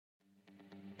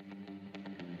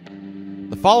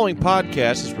The following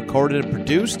podcast is recorded and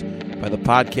produced by the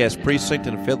Podcast Precinct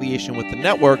in affiliation with the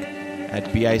network at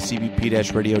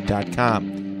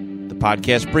bicbp-radio.com. The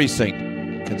Podcast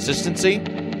Precinct. Consistency,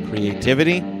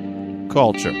 creativity,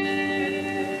 culture.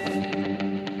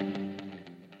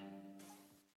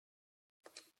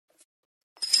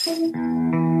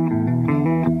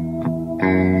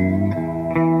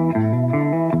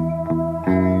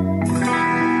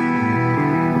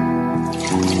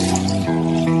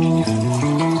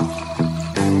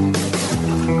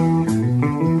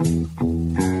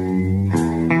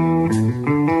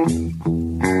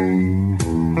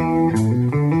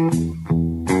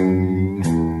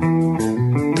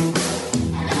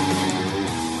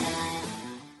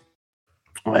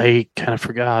 I kind of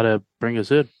forgot how to bring us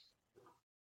in.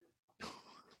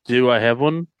 Do I have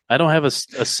one? I don't have a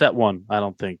set one, I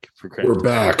don't think. We're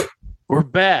back. We're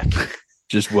back.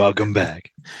 Just welcome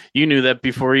back. You knew that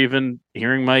before even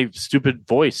hearing my stupid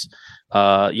voice.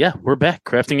 Yeah, we're back.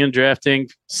 Crafting and Drafting,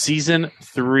 Season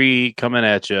 3 coming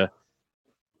at you.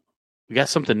 We got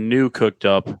something new cooked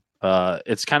up.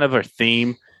 It's kind of our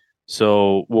theme.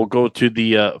 So we'll go to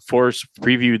the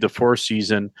preview the fourth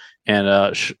season,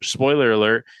 and spoiler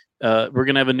alert, we're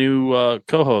gonna have a new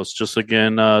co-host just like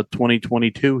in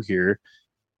 2022 here.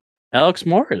 Alex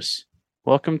Morris,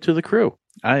 welcome to the crew.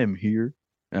 I am here.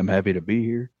 I'm happy to be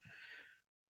here.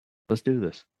 Let's do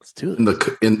this. Let's do it. In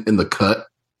the cut,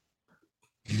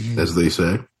 as they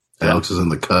say. Alex is in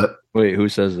the cut. Wait, who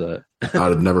says that? I'd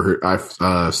have never heard.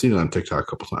 I've seen it on TikTok a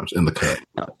couple times. In the cut.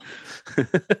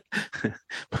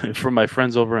 From my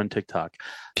friends over on TikTok.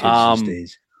 Kids these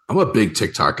days. I'm a big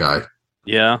TikTok guy.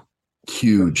 Yeah.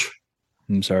 Huge.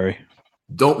 I'm sorry.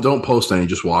 Don't post any.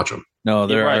 Just watch them. No,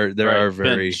 there are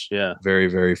very Binge, very,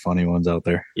 very funny ones out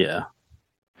there. Yeah.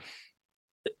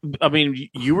 I mean,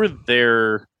 you were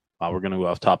there. We're going to go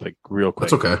off topic real quick.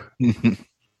 That's okay.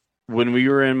 When we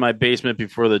were in my basement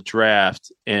before the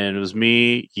draft, and it was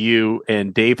me, you,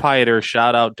 and Dave Hyder.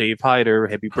 Shout out Dave Hyder.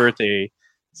 Happy birthday.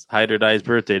 It's Hyder Die's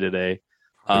birthday today.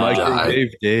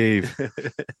 Dave.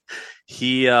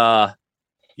 We were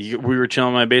chilling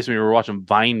in my basement. We were watching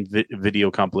Vine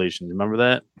video compilations. Remember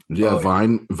that? Yeah,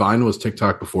 Vine was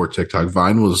TikTok before TikTok.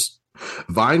 Vine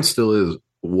still is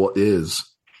what is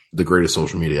the greatest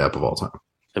social media app of all time.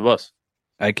 It was.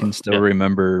 I can still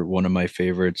remember one of my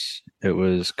favorites. It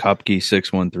was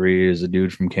Kopke613 is a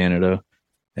dude from Canada,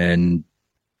 and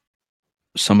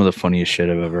some of the funniest shit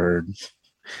I've ever heard.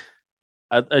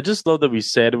 I just love that we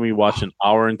sat and we watched an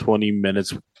hour and 20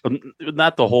 minutes,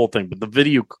 not the whole thing, but the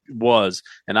video was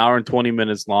an hour and 20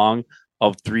 minutes long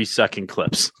of 3-second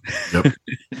clips. Yep.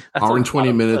 Hour and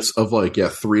 20 minutes of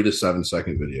 3 to 7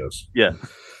 second videos. Yeah.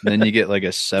 Then you get like a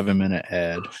 7-minute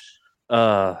ad.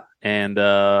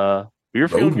 We were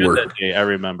feeling good that day. I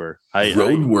remember.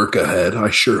 Road work ahead. I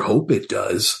sure hope it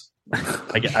does.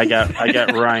 I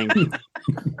got Ryan.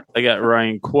 I got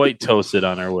Ryan quite toasted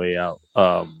on our way out.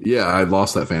 Yeah, I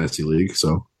lost that fantasy league,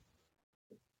 so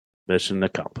mission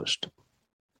accomplished.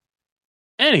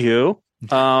 Anywho,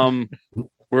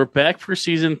 we're back for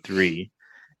season 3,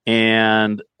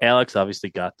 and Alex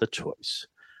obviously got the choice,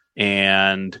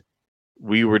 and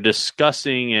we were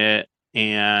discussing it,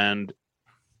 and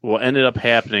what ended up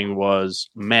happening was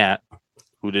Matt,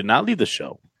 who did not leave the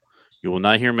show. You will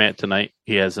not hear Matt tonight.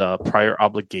 He has prior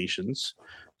obligations.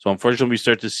 So unfortunately, we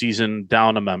start the season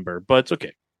down a member, but it's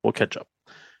okay. We'll catch up.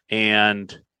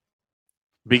 And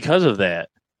because of that,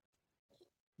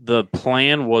 the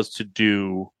plan was to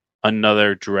do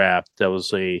another draft that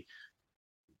was I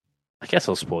guess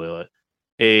I'll spoil it,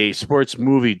 a sports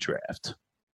movie draft.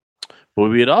 But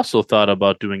we had also thought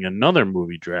about doing another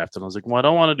movie draft, and I was like, well, I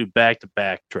don't want to do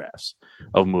back-to-back drafts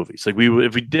of movies. If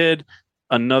we did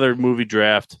another movie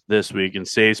draft this week and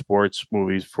save sports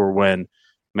movies for when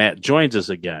Matt joins us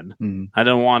again, I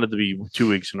don't want it to be 2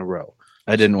 weeks in a row.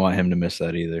 I didn't want him to miss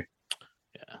that either.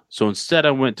 Yeah. So instead,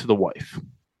 I went to the wife,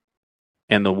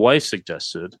 and the wife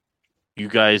suggested you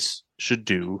guys should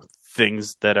do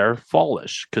things that are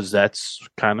fallish, because that's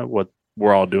kind of what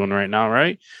we're all doing right now,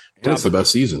 right? that's the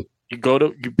best season.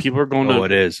 People are going to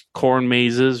it is. corn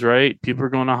mazes, right? People are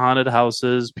going to haunted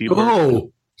houses.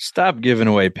 Stop giving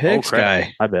away picks,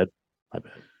 guy. My bad.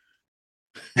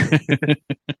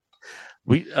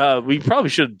 We probably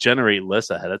should generate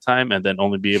lists ahead of time and then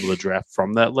only be able to draft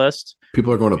from that list.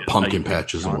 People are going to pumpkin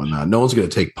patches and whatnot. No one's going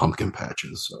to take pumpkin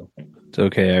patches. So it's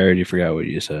okay. I already forgot what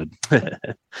you said.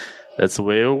 That's the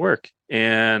way it'll work.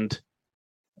 And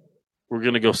we're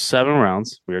going to go 7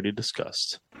 rounds. We already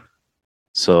discussed.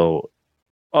 So,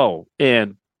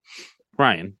 and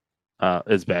Ryan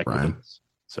is back. Ryan.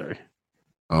 Sorry.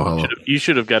 Oh, hello. You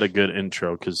should have got a good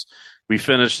intro because we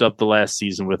finished up the last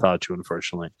season without you,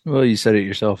 unfortunately. Well, you said it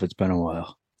yourself. It's been a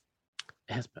while.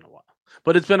 It has been a while,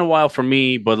 but it's been a while for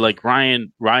me. But like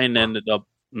Ryan ended up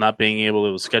not being able.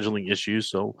 It was scheduling issues,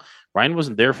 so Ryan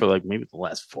wasn't there for like maybe the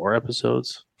last 4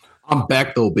 episodes. I'm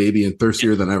back though, baby, and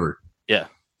thirstier than ever. Yeah,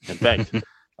 in fact,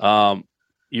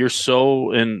 you're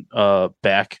so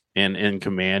back and in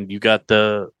command. You got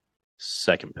the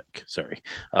second pick. Sorry,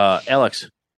 Alex.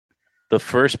 The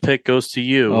first pick goes to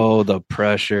you. Oh, the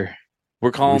pressure!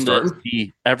 We're calling this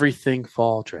the Everything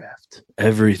Fall Draft.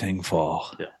 Everything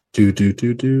fall. Yeah. Do.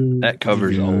 That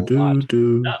covers a lot.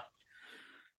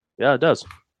 Yeah, it does.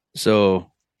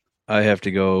 So I have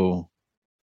to go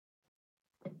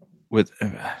with.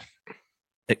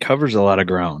 It covers a lot of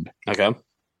ground. Okay.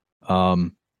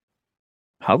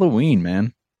 Halloween,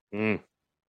 man. It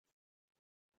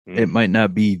might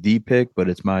not be the pick, but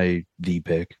it's the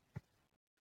pick.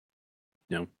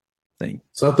 No. Thing.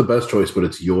 It's not the best choice, but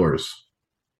it's yours.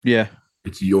 Yeah.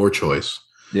 It's your choice.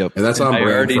 Yep. And that's on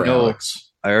brand for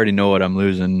Alex. I already know what I'm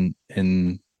losing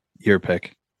in your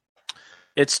pick.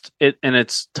 It's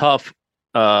tough.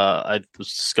 I was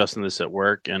discussing this at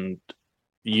work, and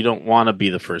you don't want to be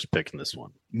the first pick in this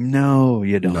one. No,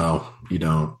 you don't. No, you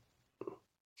don't.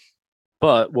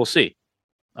 But we'll see.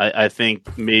 I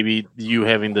think maybe you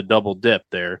having the double dip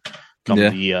there come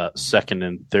the second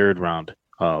and third round.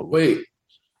 Wait,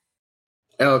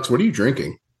 Alex, what are you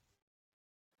drinking?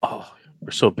 Oh,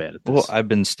 we're so bad at this. Well, I've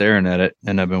been staring at it,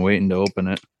 and I've been waiting to open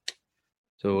it.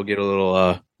 So we'll get a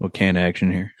little can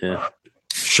action here. Yeah.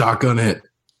 Shotgun it.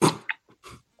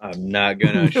 I'm not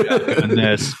going to shotgun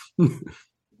this.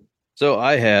 So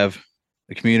I have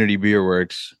the Community Beer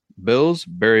Works Bill's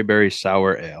Berry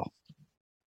Sour Ale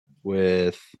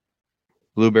with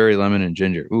blueberry, lemon, and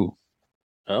ginger. Ooh.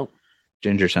 Oh.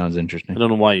 Ginger sounds interesting. I don't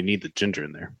know why you need the ginger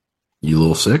in there. You a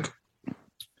little sick?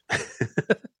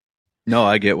 No,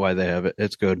 I get why they have it.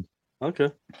 It's good.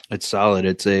 Okay. It's solid.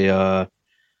 It's a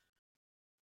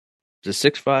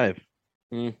 6.5.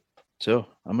 So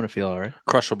I'm going to feel all right.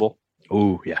 Crushable.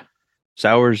 Oh, yeah.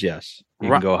 Sours, yes. You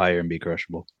can go higher and be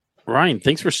crushable. Ryan,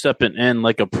 thanks for stepping in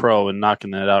like a pro and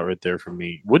knocking that out right there for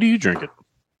me. What are you drinking?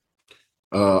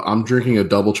 I'm drinking a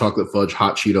double chocolate fudge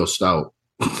hot Cheeto stout.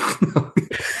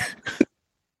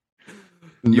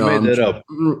 You made that up.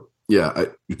 Yeah,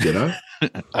 did I?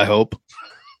 I hope.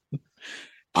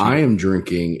 I am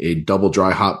drinking a double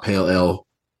dry hop pale ale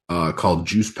called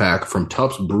Juice Pack from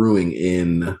Tufts Brewing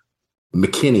in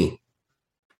McKinney.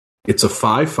 It's a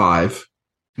 5.5.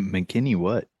 McKinney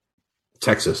what?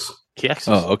 Texas.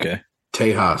 Oh, okay.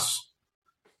 Tejas.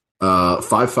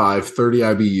 5.5, 30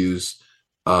 IBUs.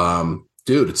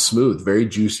 Dude, it's smooth, very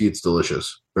juicy. It's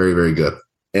delicious. Very, very good.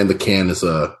 And the can is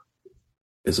a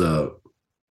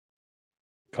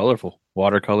colorful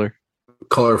watercolor.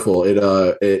 Colorful.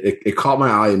 It caught my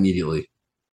eye immediately.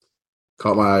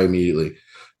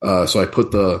 So I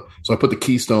put the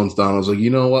Keystones down. I was like,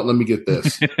 you know what? Let me get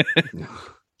this.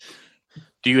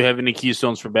 Do you have any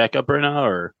Keystones for backup right now,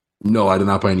 or no? I did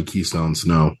not buy any Keystones.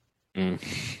 No. I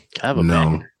have a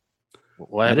banger.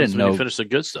 What happens when you finish the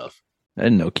good stuff? I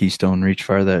didn't know Keystone reached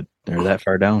that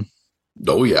far down.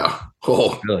 Oh yeah.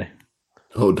 Oh really?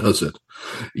 Oh, does it?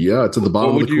 Yeah, it's at the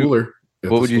bottom of the cooler.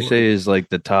 What would you say is like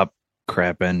the top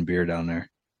crap end beer down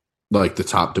there? Like the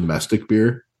top domestic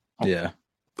beer? Yeah.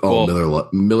 Oh, well,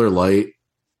 Miller Lite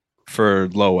for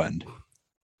low end.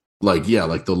 Like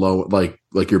like the low, like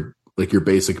your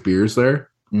basic beers there.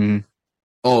 Mm-hmm.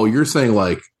 Oh, you're saying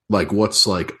like what's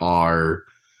like our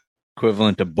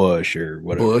equivalent to Bush or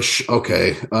whatever? Bush,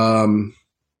 okay.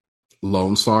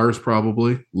 Lone Star is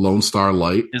probably Lone Star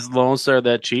Light. Is Lone Star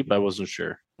that cheap? I wasn't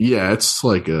sure. Yeah, it's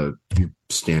like a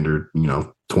standard,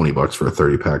 $20 for a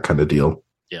 30-pack kind of deal.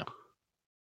 Yeah.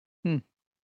 Get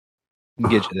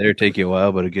you there. Take you a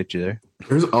while, but it'll get you there.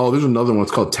 There's another one.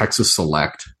 It's called Texas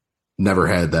Select. Never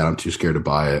had that. I'm too scared to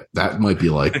buy it. That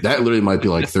literally might be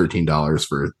like $13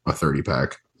 for a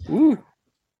 30-pack. Ooh.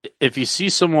 If you see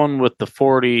someone with the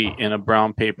 40 in a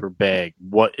brown paper bag,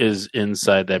 what is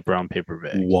inside that brown paper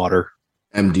bag? Water.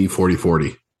 MD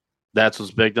 4040. That's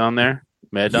what's big down there?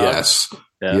 Mad Dog? Yes.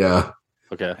 Yeah.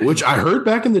 Okay. Which I heard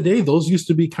back in the day, those used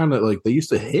to be kind of like, they used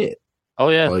to hit. Oh,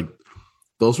 yeah. Like,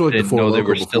 those were like the Four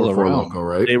Loko before Four Loko,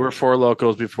 right? They were Four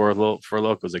Lokos before Four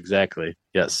Lokos, exactly.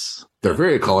 Yes. They're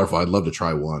very colorful. I'd love to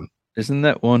try one. Isn't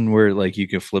that one where like you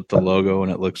can flip the logo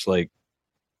and it looks like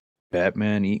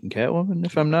Batman eating Catwoman,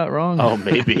 if I'm not wrong? Oh,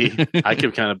 maybe. I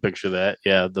could kind of picture that.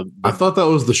 Yeah. I thought that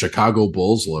was the Chicago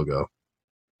Bulls logo.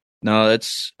 No,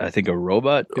 that's, I think, a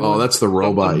robot. Oh, that's the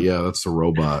robot. Something. Yeah, that's the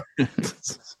robot.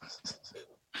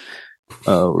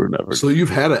 Oh, we're never. So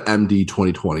you've had an MD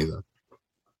 2020 then?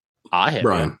 I have.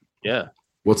 Brian. Yeah.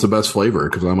 What's the best flavor?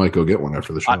 Because I might go get one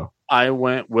after the show. I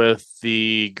went with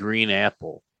the green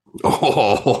apple.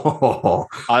 Oh,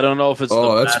 I don't know if it's.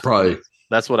 that's probably.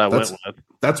 That's what I went with.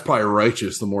 That's probably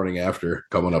righteous the morning after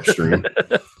coming upstream.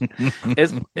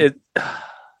 It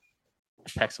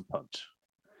packs a punch.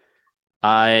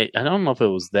 I don't know if it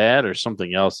was that or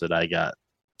something else that I got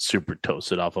super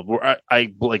toasted off of. Where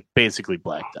I like basically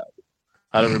blacked out.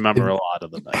 I don't remember a lot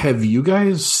of them. Have you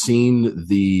guys seen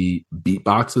the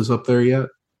beatboxes up there yet?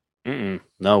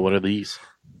 No, what are these?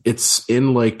 It's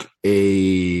in like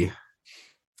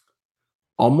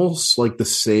almost like the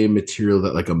same material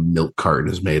that like a milk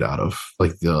carton is made out of.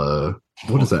 Like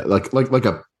what is that? Like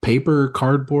a paper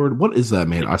cardboard? What is that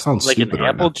made? I sound like stupid an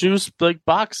apple juice like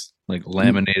box, like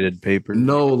laminated paper.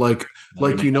 No, like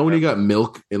you know when you got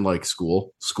milk in like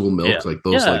school milk, like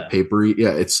those like papery.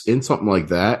 Yeah, it's in something like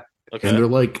that, and they're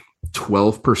like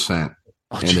 12%,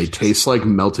 and they taste like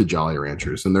melted Jolly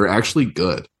Ranchers, and they're actually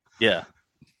good. Yeah.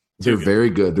 They're very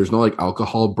good. There's no like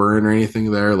alcohol burn or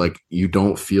anything there. Like you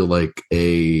don't feel like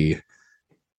I'm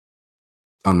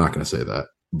not going to say that,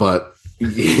 but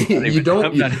you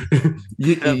don't.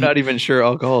 I'm not even sure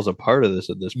alcohol is a part of this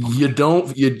at this point. You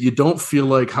don't feel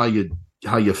like how you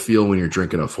feel when you're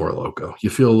drinking a Four Loko.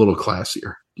 You feel a little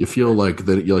classier. You feel like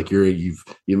that.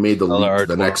 You made the leap to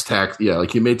the next tax. Yeah,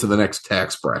 like you made to the next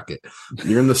tax bracket.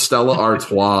 You're in the Stella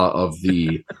Artois of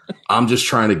the. I'm just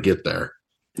trying to get there.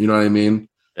 You know what I mean?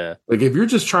 Yeah. Like if you're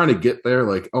just trying to get there,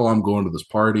 like, oh, I'm going to this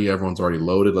party. Everyone's already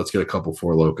loaded. Let's get a couple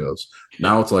Four Lokos.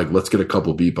 Now it's like, let's get a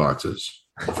couple beatboxes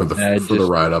for the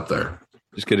ride up there.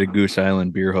 Just get a Goose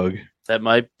Island beer hug. That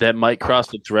might cross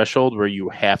the threshold where you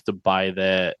have to buy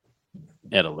that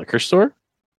at a liquor store.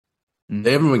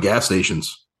 They have them in gas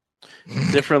stations.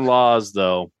 Different laws,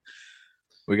 though.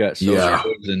 We got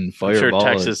and Fireball. I'm sure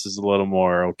Texas is a little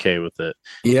more okay with it.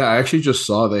 Yeah, I actually just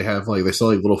saw they sell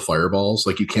like little Fireballs.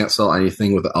 Like you can't sell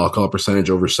anything with the alcohol percentage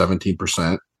over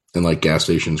 17% in like gas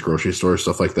stations, grocery stores,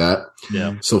 stuff like that.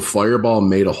 Yeah. So Fireball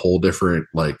made a whole different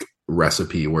like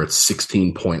recipe where it's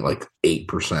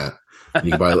 16.8%. You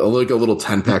can buy like a little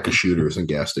 10-pack of shooters in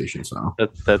gas stations now.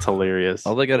 That's hilarious.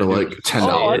 All they got to like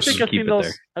 $10. I think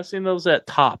I've seen those at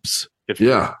Tops.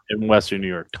 In Western New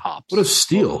York, Tops. What a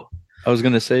steal! I was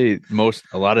going to say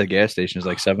a lot of gas stations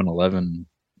like 7-Eleven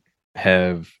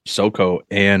have SoCo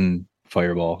and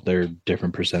Fireball. They're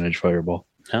different percentage Fireball.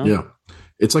 Oh. Yeah.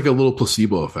 It's like a little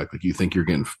placebo effect. Like you think you're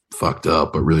getting fucked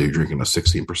up, but really you're drinking a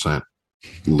 16%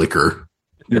 liquor.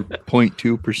 You're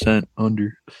 0.2%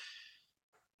 under.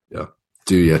 Yeah.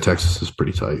 Dude, yeah, Texas is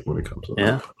pretty tight when it comes to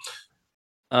that.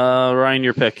 Yeah. Ryan,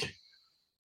 your pick.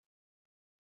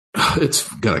 It's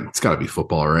gotta be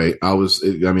football, right? I was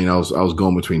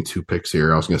going between two picks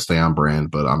here. I was gonna stay on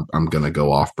brand, but I'm gonna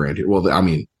go off brand here. Well, I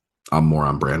mean, I'm more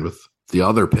on brand with the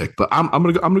other pick, but I'm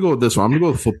gonna go with this one. I'm gonna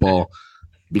go with football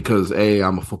because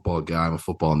I'm a football guy. I'm a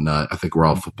football nut. I think we're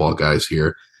all football guys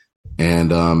here,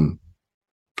 and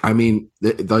I mean,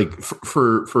 like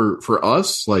for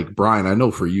us, like Brian, I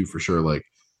know for you for sure, like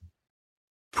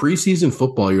preseason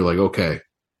football, you're like, okay,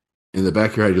 in the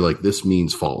back of your head, you're like, this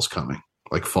means fall's coming.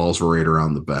 Like fall's right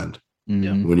around the bend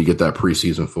when you get that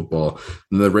preseason football,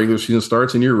 and the regular season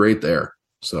starts, and you're right there.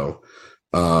 So,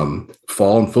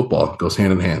 fall and football goes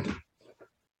hand in hand.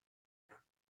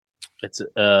 It's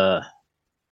a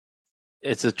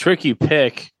tricky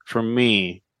pick for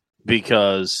me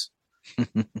because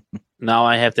now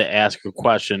I have to ask a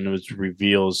question which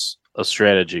reveals a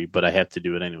strategy, but I have to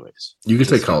do it anyways. You can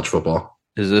take college football.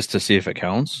 Is this to see if it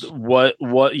counts? What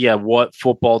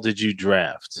football did you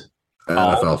draft?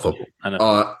 NFL football.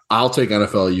 NFL. I'll take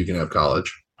NFL. You can have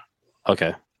college.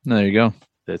 Okay. There you go.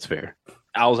 That's fair.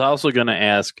 I was also going to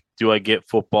ask, do I get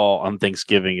football on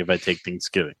Thanksgiving if I take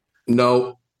Thanksgiving?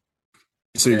 No.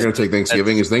 So you're going to take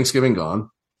Thanksgiving? Is Thanksgiving gone?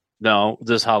 No,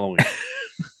 this Halloween.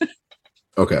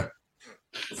 Okay.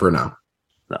 For now.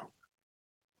 No.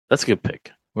 That's a good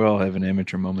pick. We're all having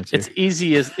amateur moments here. It's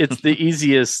the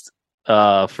easiest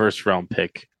first round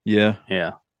pick. Yeah.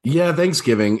 Yeah. Yeah,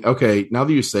 Thanksgiving. Okay, now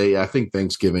that you say, I think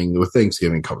with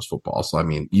Thanksgiving comes football. So I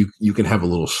mean, you can have a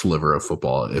little sliver of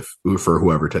football for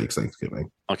whoever takes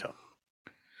Thanksgiving. Okay,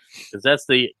 because that's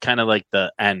the kind of like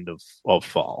the end of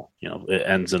fall. You know, it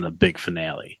ends in a big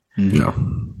finale. Yeah.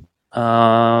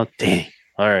 Dang.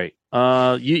 All right.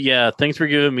 Thanks for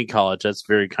giving me college. That's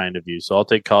very kind of you. So I'll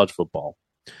take college football,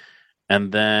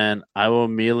 and then I will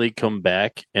immediately come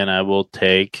back and I will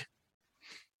take.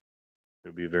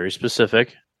 It'll be very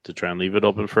specific to try and leave it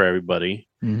open for everybody.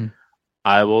 Mm-hmm.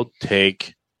 I will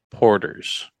take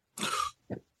Porters.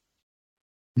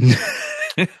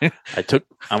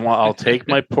 I'll take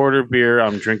my porter beer.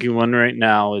 I'm drinking one right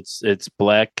now. It's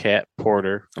Black Cat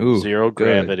Porter from Zero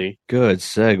Gravity. Good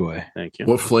segue. Thank you.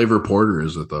 What flavor porter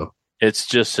is it though? It's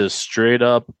just a straight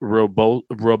up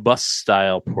robust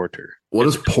style porter. What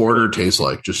does porter taste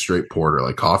like? Just straight porter,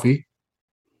 like coffee?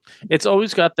 It's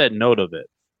always got that note of it.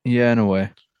 Yeah, in a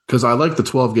way. Because I like the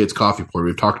 12 Gates coffee porter.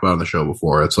 We've talked about it on the show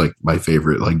before. It's like my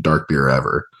favorite like dark beer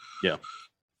ever. Yeah.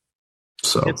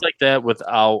 So it's like that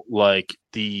without like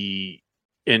the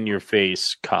in your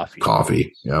face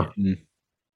coffee. Yeah.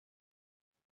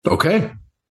 Okay.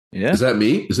 Yeah. Is that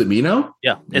me? Is it me now?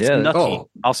 Yeah. It's nutty. Oh.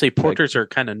 I'll say porters are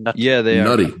kind of nutty. Yeah, they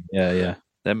nutty. Are. Yeah.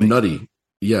 That makes nutty. Sense.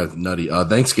 Yeah, nutty.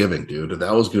 Thanksgiving, dude.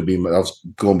 That was going to be. I was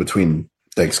going between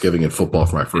Thanksgiving and football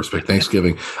for my first pick.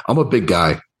 Thanksgiving. I'm a big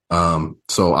guy,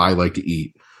 so I like to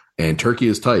eat, and turkey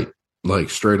is tight. Like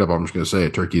straight up, I'm just going to say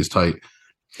it. Turkey is tight,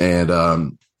 and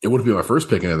it wouldn't be my first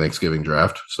pick in a Thanksgiving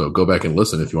draft. So go back and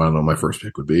listen if you want to know what my first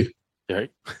pick would be. All right.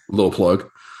 Little plug.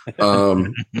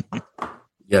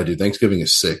 Yeah, dude. Thanksgiving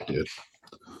is sick, dude.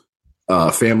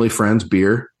 Family, friends,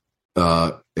 beer,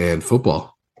 and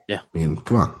football. Yeah. I mean,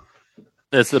 come on.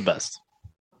 It's the best.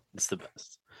 It's the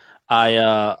best.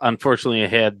 I unfortunately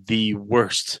had the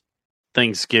worst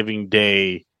Thanksgiving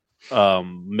Day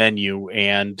menu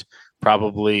and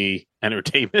probably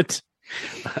entertainment.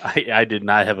 I did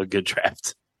not have a good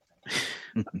draft.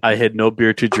 I had no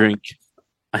beer to drink.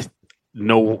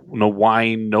 No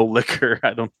wine, no liquor.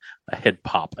 I had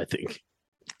pop, I think.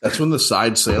 That's when the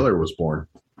side sailor was born.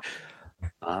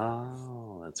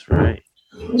 Oh, that's right.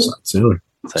 Side sailor.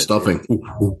 Stuffing.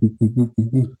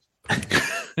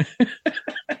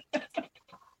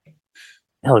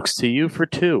 Alex, to you for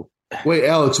 2. Wait,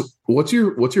 Alex, what's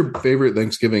your favorite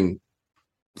Thanksgiving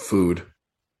food?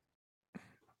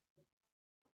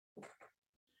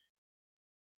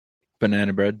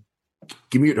 Banana bread.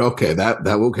 Give me okay.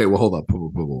 Okay. Well, hold up.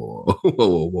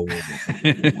 Whoa.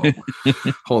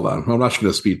 Hold on. I'm not just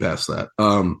going to speed past that.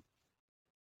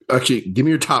 Actually, give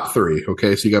me your top 3.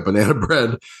 Okay, so you got banana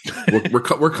bread.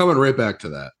 We're coming right back to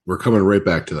that.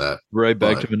 Right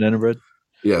back to banana bread.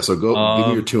 Yeah. So go. Give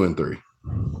me your 2 and 3.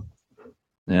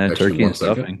 Yeah, actually, turkey and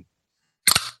stuffing.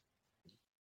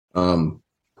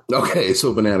 Okay,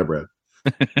 so banana bread.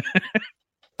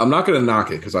 I'm not going to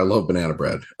knock it because I love banana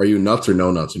bread. Are you nuts or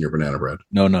no nuts in your banana bread?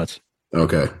 No nuts.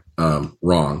 Okay.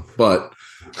 Wrong. But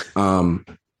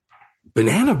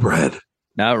banana bread.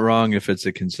 Not wrong if it's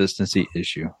a consistency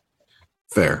issue.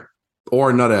 Fair.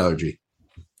 Or nut allergy.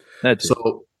 That's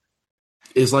so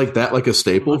is like that like a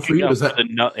staple for you? Is that the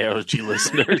nut allergy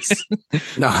listeners?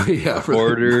 No, yeah.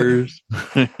 Orders.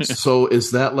 So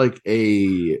is that like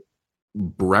a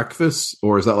breakfast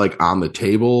or is that like on the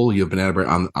table? You have banana bread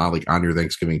on your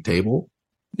Thanksgiving table?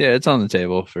 Yeah, it's on the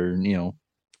table for,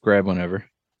 grab whenever.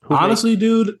 Honestly,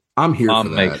 dude, I'm here Mom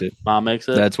for that. makes it. Mom makes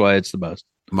it? That's why it's the best.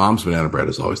 Mom's banana bread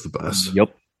is always the best.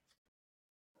 Yep.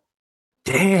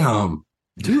 Damn.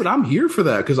 Dude, I'm here for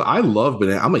that because I love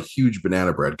banana. I'm a huge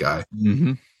banana bread guy.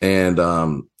 Mm-hmm. And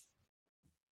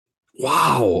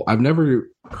wow, I've never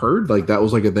heard like that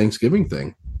was like a Thanksgiving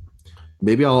thing.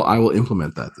 Maybe I will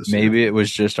implement that this year. Maybe it was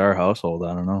just our household.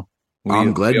 I don't know.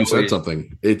 I'm glad you said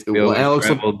something. Well, Alex,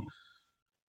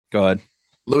 go ahead.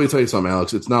 Let me tell you something,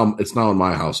 Alex. It's now in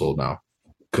my household now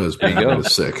because banana bread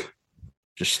is sick.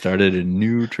 Just started a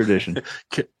new tradition.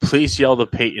 Please yell to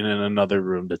Peyton in another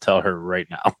room to tell her right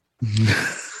now.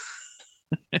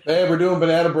 Hey, we're doing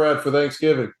banana bread for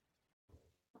Thanksgiving.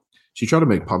 She tried to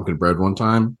make pumpkin bread one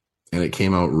time, and it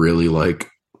came out really like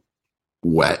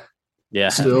wet. Yeah.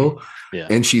 Still. Yeah.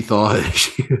 And she thought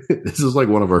this is like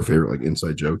one of our favorite like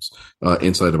inside jokes,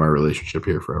 inside of my relationship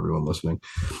here for everyone listening.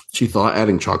 She thought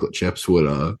adding chocolate chips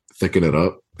would thicken it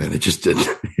up, and it just didn't.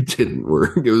 It didn't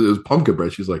work. It was pumpkin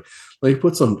bread. She's like, "Let me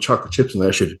put some chocolate chips in there.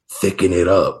 I should thicken it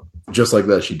up." Just like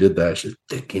that, she did that. She should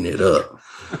thicken it up.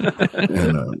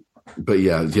 And but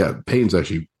yeah, Peyton's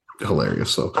actually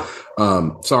hilarious. So,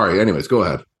 sorry. Anyways, go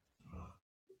ahead.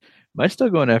 Am I still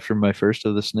going after my first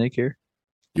of the snake here?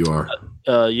 You are.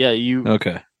 Yeah, you.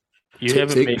 Okay. You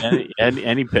haven't made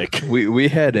any pick. We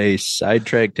had a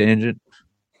sidetrack tangent.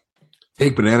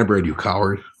 Take banana bread, you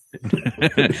coward.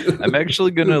 I'm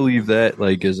actually going to leave that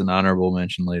like as an honorable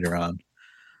mention later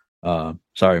on.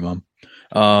 Sorry, Mom.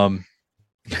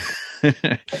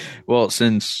 Well,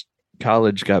 since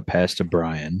college got passed to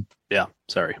Brian. Yeah,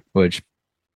 sorry. Which,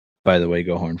 by the way,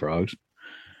 go Horned Frogs.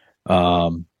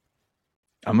 I'm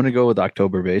going to go with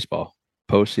October baseball.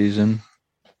 Postseason.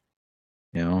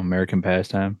 American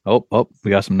pastime. Oh,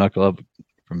 we got some knuckle up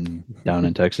from down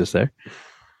in Texas there.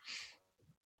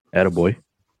 Attaboy.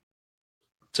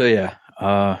 So, yeah.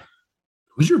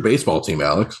 Who's your baseball team,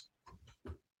 Alex?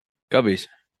 Cubbies.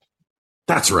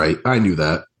 That's right. I knew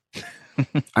that.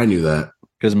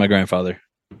 Because of my grandfather.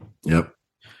 Yep.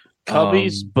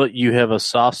 Cubbies, but you have a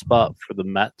soft spot for the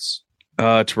Mets.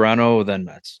 Toronto, then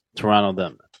Mets. Toronto,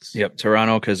 then Mets. Yep,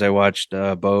 Toronto, because I watched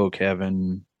Bo,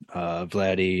 Kevin,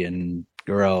 Vladdy, and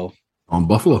Gurrell On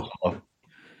Buffalo.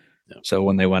 So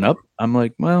when they went up, I'm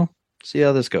like, well, see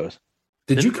how this goes.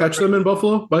 Did you catch them in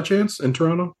Buffalo by chance in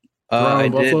Toronto? I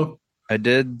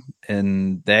did.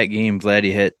 And that game,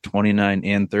 Vladdy hit 29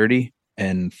 and 30,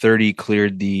 and 30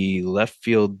 cleared the left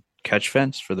field catch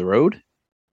fence for the road.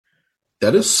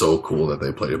 That is so cool that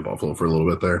they played in Buffalo for a little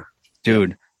bit there.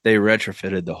 Dude, they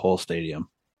retrofitted the whole stadium.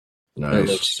 Nice.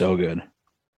 It looks so good.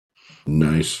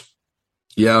 Nice.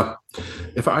 Yeah.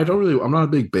 I'm not a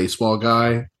big baseball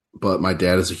guy, but my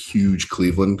dad is a huge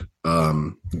Cleveland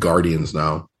Guardians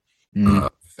now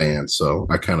fan. So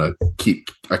I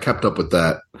kept up with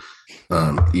that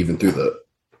even through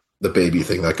the baby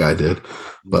thing that guy did.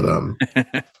 But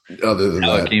other than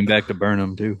that, came back to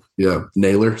Burnham too. Yeah.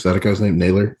 Naylor. Is that a guy's name?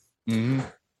 Naylor? Mm-hmm.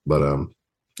 But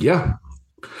yeah.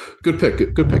 Good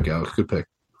pick. Good pick, Alex. Good pick.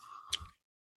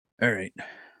 All right.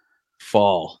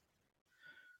 Fall.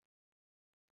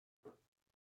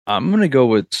 I'm going to go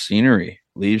with scenery.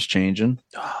 Leaves changing.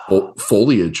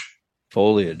 Foliage.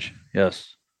 Foliage.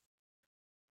 Yes.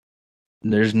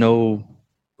 There's no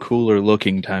cooler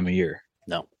looking time of year.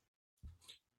 No.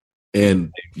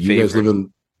 And you guys live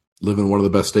in one of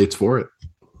the best states for it.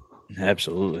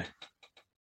 Absolutely.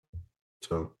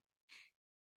 So.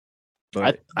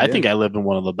 I think I live in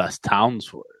one of the best towns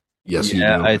for it. Yes, you do.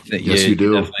 I think yes, you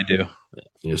do. You definitely do.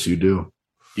 Yes, you do.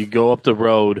 You go up the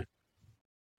road.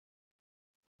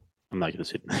 I'm not going to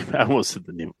say the name. I almost said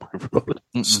the name of my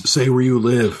road. Say where you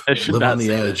live. Live on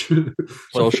the edge.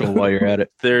 Social while you're at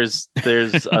it. There's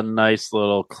a nice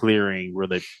little clearing where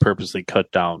they purposely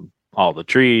cut down all the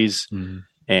trees,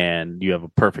 and you have a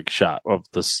perfect shot of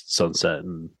the sunset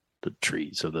and the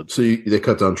trees. So they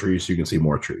cut down trees so you can see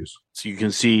more trees. So you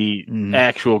can see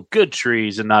actual good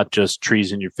trees and not just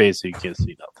trees in your face so you can't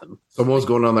see nothing. Someone was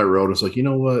going down that road and was like, you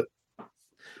know what?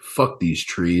 Fuck these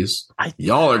trees.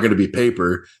 Y'all are going to be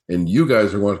paper, and you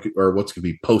guys are what's going to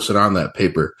be posted on that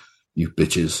paper. You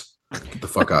bitches. Get the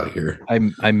fuck out of here.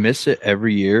 I miss it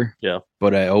every year. Yeah.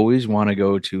 But I always want to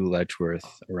go to Letchworth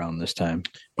around this time.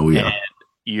 Oh, yeah. And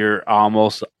you're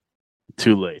almost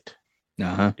too late.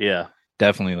 Uh-huh. Yeah.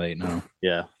 Definitely late now.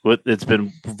 Yeah. It's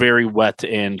been very wet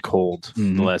and cold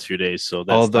the last few days, so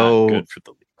that's not good for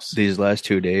the leaves. These last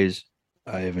 2 days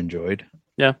I have enjoyed.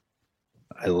 Yeah.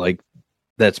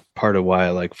 That's part of why I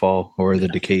like fall, or the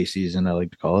decay season, I like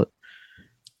to call it.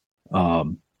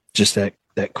 Just that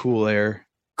cool air.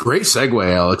 Great segue,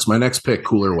 Alex. My next pick,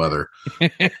 cooler weather.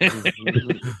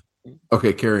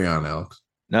 Okay, carry on, Alex.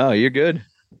 No, you're good.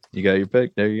 You got your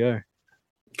pick. There you are.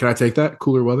 Can I take that?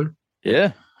 Cooler weather?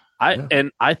 Yeah.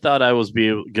 I thought I was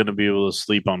going to be able to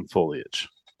sleep on foliage.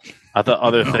 I thought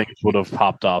other things would have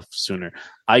popped off sooner.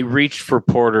 I reached for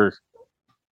porter,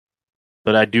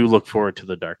 but I do look forward to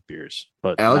the dark beers.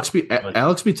 But Alex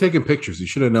be taking pictures. You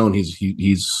should have known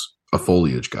he's a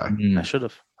foliage guy. I should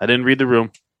have. I didn't read the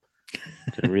room.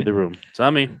 It's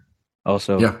on me.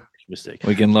 Also, mistake.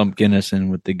 We can lump Guinness in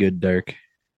with the good dark.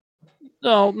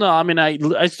 No. I mean, I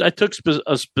took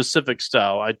a specific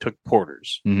style. I took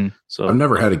porters. Mm-hmm. So I've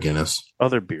never had a Guinness.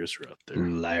 Other beers are up there.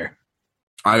 Liar.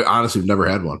 I honestly have never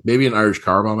had one. Maybe an Irish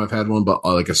car bomb I've had one, but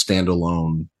like a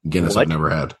standalone Guinness I've never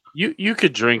had. You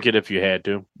could drink it if you had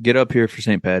to. Get up here for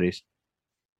St. Patty's.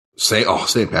 St.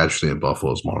 Patrick's Day in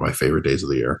Buffalo is one of my favorite days of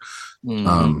the year.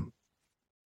 Mm-hmm.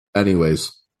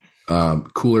 Anyways,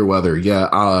 cooler weather.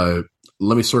 Yeah.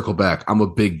 Let me circle back. I'm a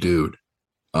big dude.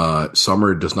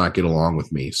 Summer does not get along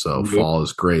with me, so fall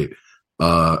is great.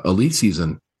 Elite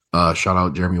season. Shout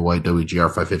out Jeremy White, WGR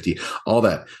 550, all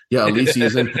that. Yeah, elite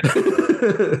season.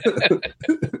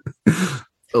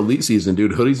 Elite season,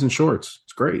 dude. Hoodies and shorts.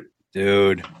 It's great.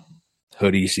 Dude,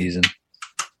 hoodie season.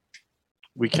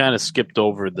 We kind of skipped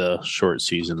over the short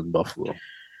season in Buffalo.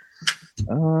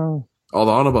 All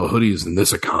on about hoodies in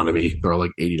this economy, they're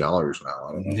like $80 now.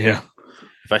 I don't know. Yeah.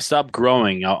 If I stop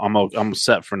growing, I'm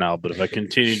set for now. But if I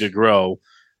continue to grow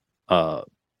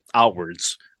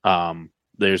outwards,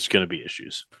 there's going to be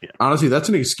issues. Yeah. Honestly, that's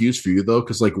an excuse for you though,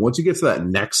 because like once you get to that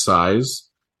next size,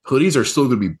 hoodies are still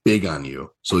going to be big on you.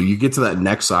 So you get to that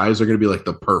next size, they're going to be like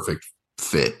the perfect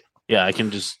fit. Yeah, I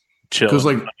can just chill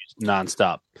like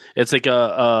nonstop. It's like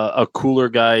a cooler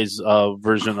guy's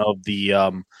version of the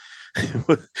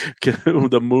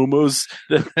the muumuus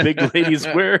that big ladies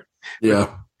wear.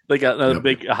 Yeah. Like a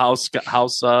big house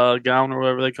gown or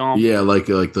whatever they call them. Yeah, like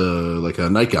a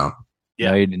nightgown.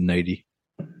 Yeah, nighty.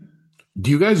 Do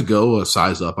you guys go a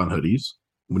size up on hoodies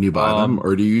when you buy them,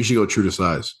 or do you usually go true to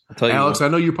size? Alex, I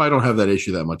know you probably don't have that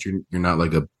issue that much. You're not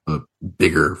like a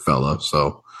bigger fella,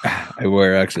 so I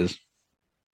wear X's.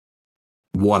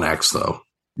 1X though.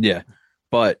 Yeah,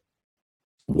 but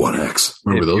 1X.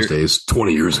 Remember those days?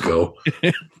 20 years ago.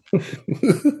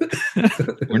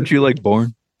 Weren't you like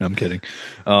born? No, I'm kidding.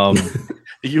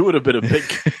 You would have been a big.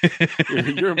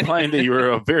 You're implying that you were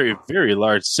a very, very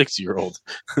large 6-year-old.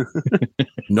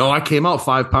 No, I came out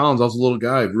 5 pounds. I was a little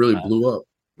guy. It really blew up.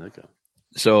 Okay.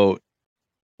 So,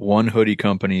 one hoodie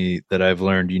company that I've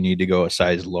learned you need to go a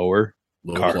size lower.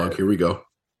 Little plug. Here we go.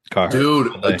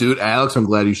 Carhartt. Dude, Alex, I'm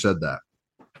glad you said that.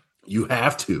 You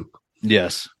have to.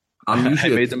 Yes. I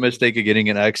made the mistake of getting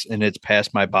an X, and it's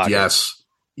past my pocket.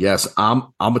 Yes.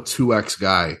 I'm a 2X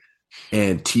guy.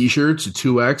 And t-shirts,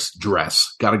 2X,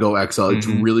 dress. Got to go XL. It's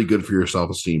really good for your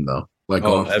self-esteem, though. Like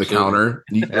going to the counter.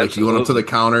 You went up to the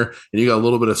counter, and you got a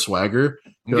little bit of swagger.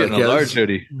 I'm getting a large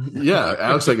hoodie. Yeah.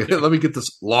 Alex like, hey, let me get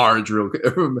this large real quick.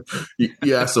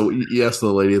 So you asked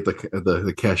the lady at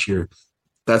the cashier,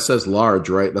 that says large,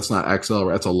 right? That's not XL,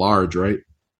 right? That's a large, right?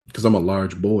 Because I'm a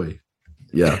large boy.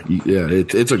 Yeah.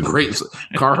 It's a great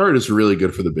Carhartt is really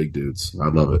good for the big dudes. I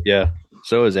love it. Yeah.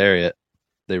 So is Ariat.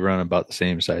 They run about the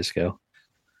same size scale.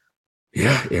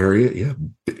 Yeah, Ariat.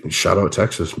 Yeah. Shout out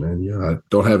Texas, man. Yeah. I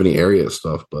don't have any Ariat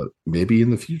stuff, but maybe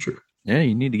in the future. Yeah,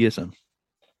 you need to get some.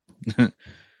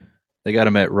 They got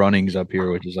them at Runnings up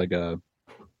here, which is like a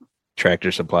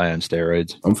Tractor Supply on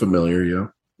steroids. I'm familiar, yeah.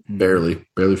 Barely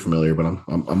familiar, but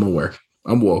I'm aware.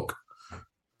 I'm woke.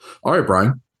 All right,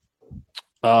 Brian.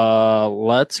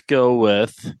 Let's go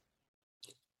with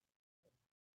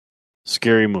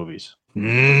scary movies.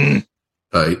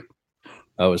 Right.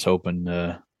 I was hoping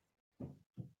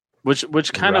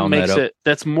which kind of makes it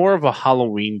that's more of a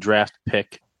Halloween draft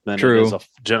pick than it is a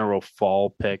general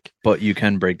fall pick. But you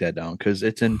can break that down because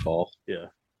it's in fall. Yeah.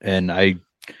 And I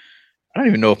don't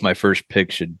even know if my first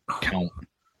pick should count.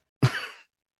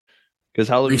 Because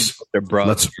Halloween they're broad.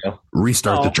 Let's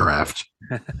restart the draft.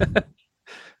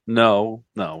 No,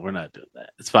 we're not doing that.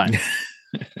 It's fine.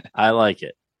 I like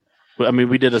it. I mean,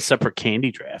 we did a separate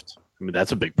candy draft. I mean,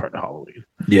 that's a big part of Halloween.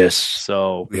 Yes.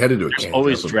 So we had to do a candy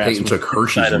always draft. Peyton took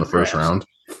Hershey's in the first round.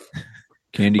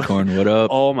 Candy corn, what up?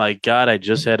 Oh my God, I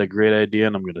just had a great idea,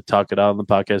 and I'm going to talk it out on the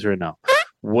podcast right now.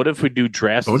 What if we do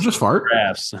drafts? Oh, just fart?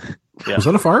 Drafts. Yeah. Was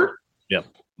that a fart? Yep.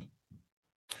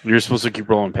 You're supposed to keep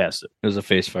rolling past it. It was a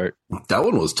face fart. That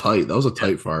one was tight. That was a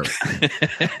tight fart.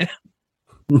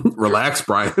 Relax,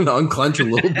 Brian. Unclench a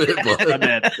little bit.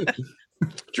 But.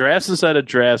 Drafts inside of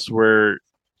drafts where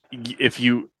if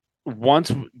you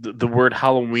once the word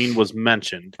Halloween was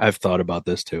mentioned, I've thought about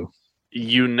this too.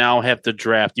 You now have to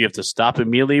draft. You have to stop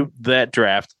immediately that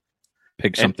draft,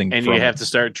 pick something, and you have to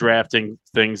start drafting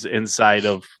things inside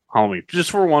of Halloween just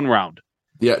for one round.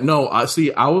 Yeah, no, I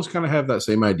see. I always kind of have that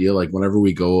same idea. Like whenever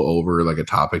we go over like a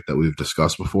topic that we've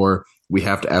discussed before, we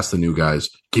have to ask the new guys,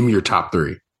 "Give me your top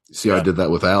 3." See, I did that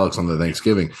with Alex on the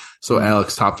Thanksgiving. So,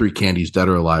 Alex, top 3 candies, dead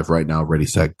or alive, right now. Ready,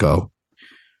 set, go.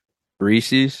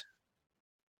 Reese's,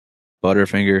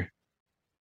 Butterfinger,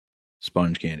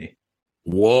 sponge candy.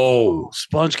 Whoa,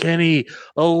 sponge candy,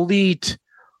 elite,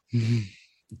 dude!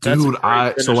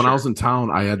 So when I was in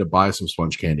town, I had to buy some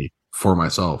sponge candy for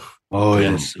myself. Oh,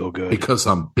 it's so good because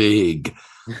I'm big.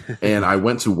 And I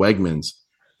went to Wegmans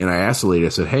and I asked the lady. I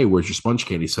said, "Hey, where's your sponge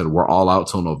candy?" She said, "We're all out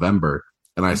till November."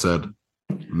 And I said,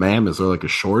 "Ma'am, is there like a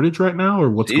shortage right now or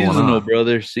what's going on?" Seasonal,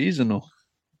 brother. Seasonal.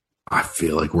 I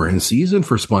feel like we're in season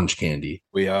for sponge candy.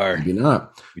 We are. Maybe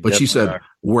not. But she said,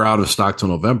 "We're out of stock till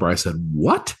November." I said,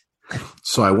 "What?"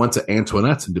 So I went to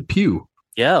Antoinette's in Depew.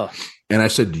 Yeah. And I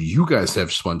said, "Do you guys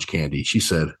have sponge candy?" She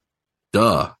said,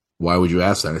 "Duh. Why would you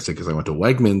ask that?" I said, "Because I went to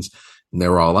Wegmans and they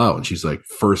were all out." And she's like,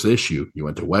 "First issue, you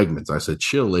went to Wegmans." I said,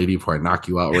 "Chill, lady, before I knock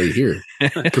you out right here."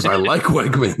 Because I like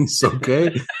Wegmans,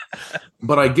 okay?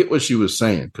 But I get what she was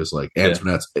saying. Because like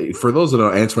Antoinette's, for those that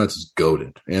don't know, Antoinette's is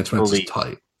goated. Antoinette's is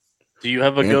tight. Do you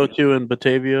have a go-to in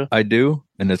Batavia? I do,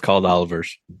 and it's called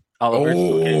Oliver's. Oliver's.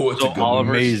 It's a good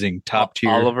amazing top tier.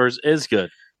 Oliver's is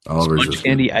good. Oliver's sponge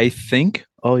candy, I think,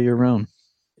 all year round.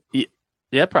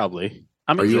 Yeah, probably.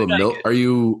 I mean, are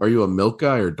you a milk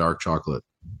guy or dark chocolate?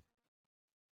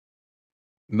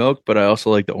 Milk, but I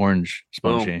also like the orange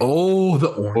sponge candy. Oh, the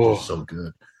orange is so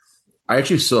good. I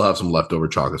actually still have some leftover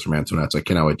chocolates from Antoinette's. I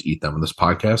cannot wait to eat them when this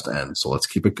podcast ends. So let's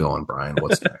keep it going, Brian.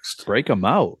 What's next? Break them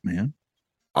out, man.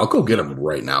 I'll go get them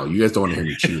right now. You guys don't want to hear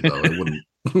me chew, though. It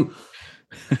wouldn't.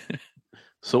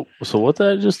 So what did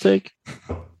I just take?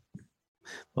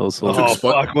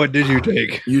 Fuck! What did you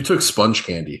take? You took sponge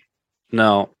candy.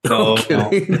 No. No.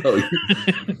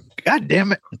 God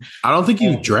damn it! I don't think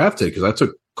you drafted because I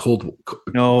took cooler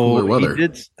weather. He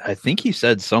did. I think he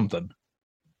said something.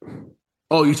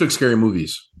 Oh, you took scary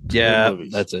movies. Yeah,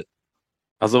 that's it.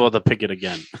 I was about to pick it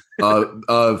again.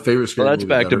 Favorite scary that's movie.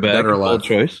 back to back. Bold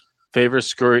choice. Favorite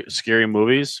scary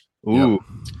movies? Ooh. Yep.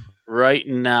 Right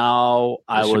now,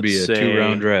 I would be say a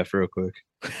 2-round draft real quick.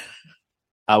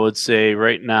 I would say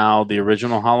right now the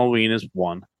original Halloween is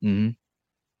one. Mm-hmm.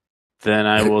 Then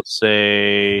I will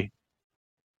say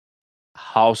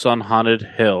House on Haunted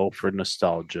Hill for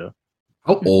nostalgia.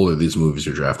 How old are these movies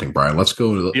you're drafting, Brian? Let's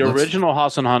go to the original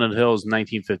House on Haunted Hill is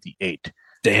 1958.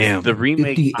 Damn. The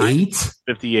remake 58?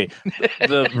 58.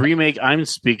 The remake I'm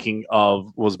speaking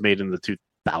of was made in the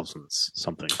 2000s,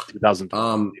 something. 2000.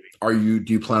 Do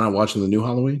you plan on watching the new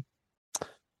Halloween?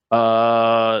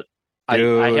 I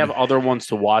have other ones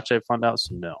to watch, I found out,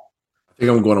 so no. I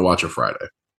think I'm going to watch it Friday.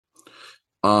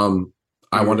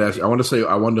 I wanted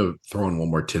to throw in one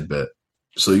more tidbit.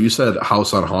 So you said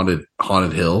House on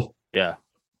Haunted Hill? Yeah.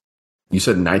 You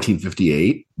said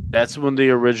 1958? That's when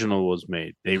the original was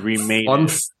made. They remade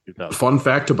it. Fun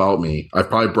fact about me, I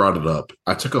probably brought it up.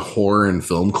 I took a horror and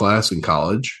film class in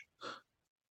college,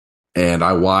 and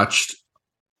I watched,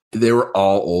 they were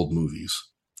all old movies.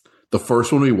 The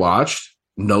first one we watched,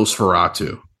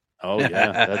 Nosferatu. Oh,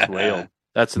 yeah, that's way old.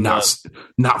 That's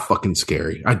not fucking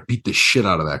scary. I'd beat the shit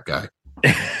out of that guy.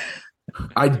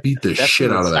 I'd beat the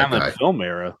shit out of that guy. Film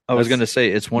era. I was going to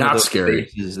say it's one of those scary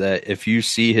faces that if you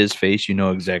see his face, you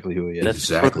know exactly who he is.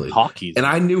 Exactly. And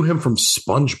I knew him from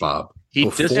SpongeBob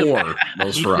before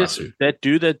Nosferatu. That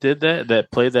dude that did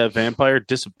that played that vampire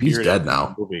disappeared. He's dead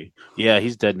now. Movie. Yeah,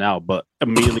 he's dead now. But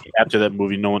immediately after that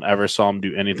movie, no one ever saw him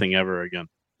do anything ever again.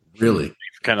 Really? He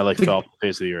kind of fell off the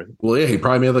face of the earth. Well, yeah, he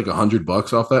probably made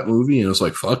 $100 off that movie, and it was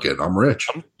like, fuck it, I'm rich.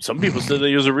 Some people said that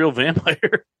he was a real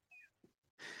vampire.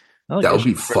 That would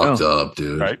be fucked up,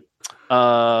 dude. Right?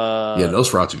 Yeah,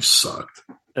 Nosferatu sucked.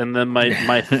 And then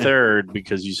my third,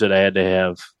 because you said I had to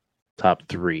have top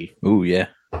three. Oh, yeah.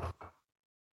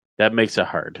 That makes it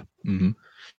hard. Mm-hmm.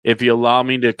 If you allow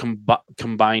me to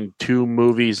combine two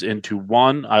movies into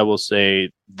one, I will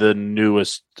say the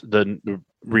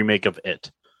remake of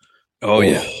It. Oh,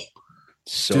 yeah.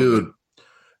 So dude. Good.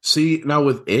 See, now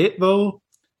with It, though,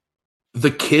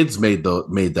 the kids made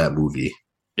that movie.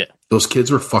 Yeah. Those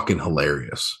kids were fucking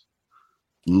hilarious.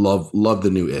 Love the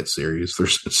new It series.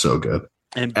 It's so good.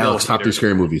 And Alex, top 3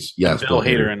 scary movies. Yes, Bill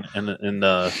Hader in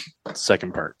the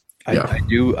second part. I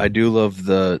do love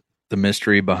the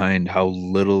mystery behind how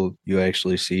little you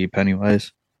actually see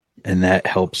Pennywise, and that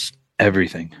helps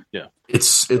everything. Yeah.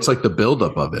 It's like the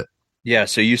buildup of it. Yeah,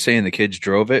 so you saying the kids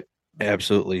drove it?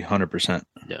 Absolutely, 100%.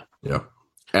 Yeah. Yeah.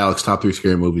 Alex, top 3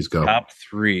 scary movies, go. Top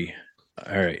 3.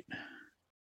 All right.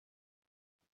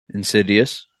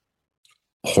 Insidious.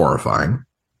 Horrifying.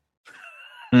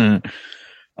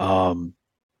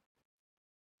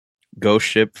 Ghost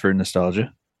Ship for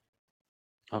nostalgia.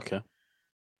 Okay.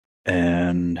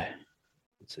 And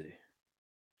let's see.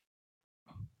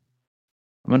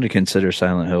 I'm going to consider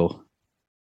Silent Hill.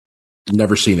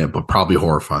 Never seen it, but probably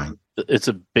horrifying. It's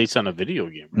based on a video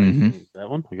game, right? Mm-hmm. That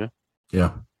one? Okay.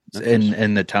 Yeah.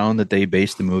 And the town that they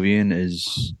based the movie in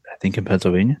is, I think, in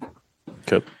Pennsylvania.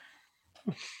 Okay.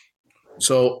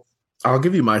 So I'll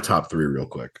give you my top 3 real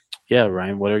quick. Yeah,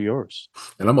 Ryan, what are yours?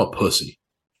 And I'm a pussy.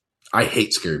 I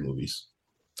hate scary movies.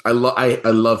 I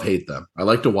love hate them. I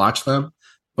like to watch them,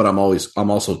 but I'm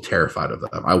also terrified of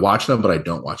them. I watch them, but I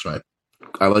don't watch them.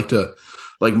 I like to,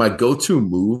 my go-to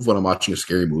move when I'm watching a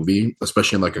scary movie,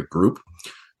 especially in a group,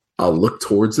 I'll look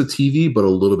towards the TV, but a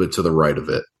little bit to the right of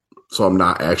it. So I'm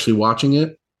not actually watching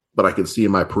it, but I can see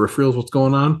in my peripherals what's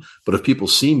going on. But if people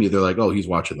see me, they're like, oh, he's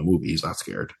watching the movie. He's not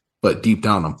scared. But deep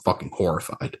down, I'm fucking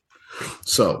horrified.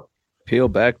 So peel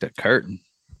back the curtain.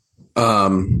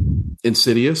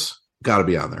 Insidious, got to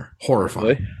be on there. Horrifying.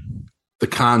 Really? The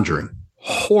Conjuring,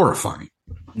 horrifying.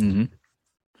 Mm-hmm.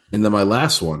 And then my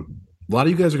last one, a lot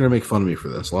of you guys are going to make fun of me for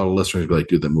this. A lot of listeners will be like,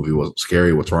 dude, that movie wasn't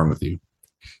scary. What's wrong with you?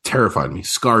 Terrified me,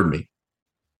 scarred me.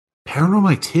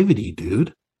 Paranormal Activity,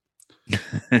 dude.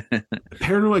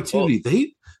 Paranormal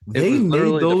Activity. Well, they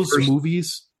made those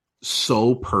movies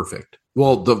so perfect.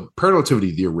 Well, the Paranormal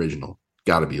Activity, the original,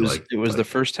 got to be it was the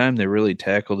first time they really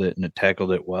tackled it, and it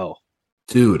tackled it well.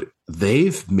 Dude,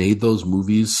 they've made those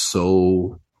movies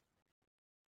so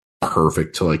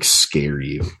perfect to scare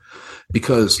you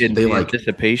because the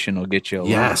anticipation will get you.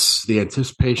 Yes, the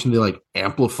anticipation. They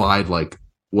amplified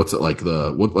what's it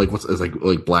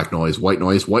it's black noise, white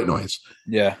noise.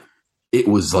 Yeah, it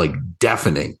was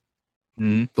deafening.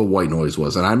 Mm-hmm. The white noise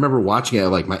was, and I remember watching it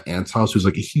at my aunt's house, who's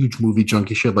a huge movie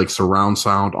junkie. She had surround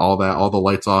sound, all that, all the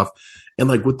lights off. And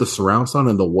like with the surround sound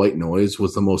and the white noise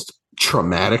was the most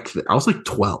traumatic. I was like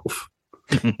 12.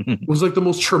 It was like the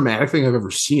most traumatic thing I've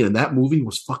ever seen. And that movie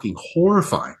was fucking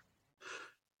horrifying.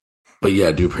 But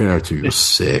yeah, dude, Predator 2 was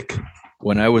sick.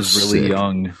 When I was really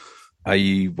young,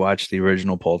 I watched the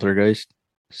original Poltergeist.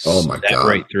 Oh my God.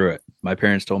 Right through it. My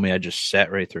parents told me I just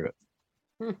sat right through it.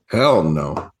 Hell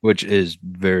no. Which is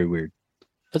very weird.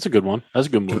 That's a good one. That's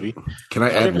a good movie. Can I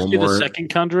add one see more? The second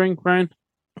Conjuring, Brian?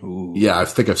 Ooh. Yeah, I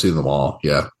think I've seen them all.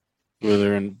 Yeah. Where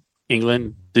they're in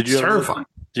England. Did you terrifying.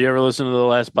 Did you ever listen to the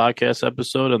last podcast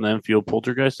episode and then feel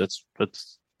Poltergeist? That's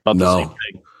about the same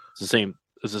thing. It's the same.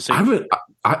 It's the same.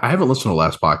 I haven't listened to the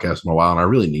last podcast in a while, and I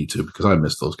really need to because I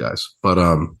miss those guys. But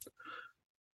I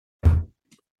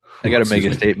got to make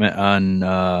a statement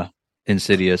on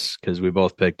Insidious because we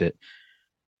both picked it.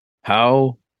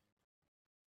 How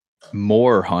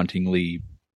more hauntingly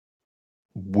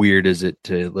weird is it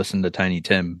to listen to Tiny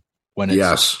Tim when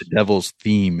it's the devil's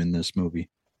theme in this movie?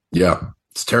 Yeah,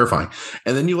 it's terrifying.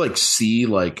 And then you like see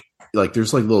like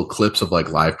there's like little clips of like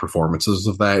live performances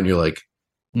of that, and you're like,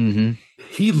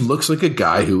 he looks like a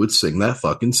guy who would sing that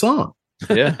fucking song.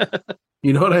 Yeah,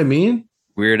 you know what I mean?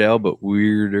 Weird Al, but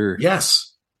weirder.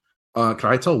 Yes. Can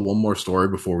I tell one more story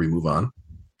before we move on?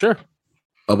 Sure.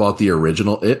 About the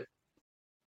original It.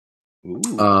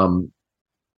 Ooh.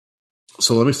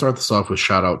 So let me start this off with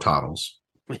shout out Toddles.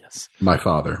 Yes. My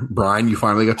father. Brian, you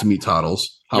finally got to meet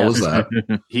Toddles. How was that?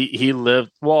 He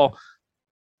lived well.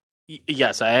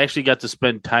 Yes, I actually got to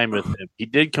spend time with him. He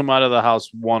did come out of the house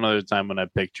one other time when I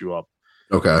picked you up.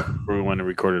 Okay. We went and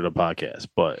recorded a podcast.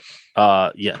 But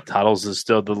yeah, Toddles is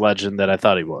still the legend that I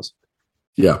thought he was.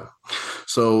 Yeah.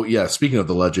 So yeah, speaking of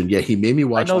the legend, yeah, he made me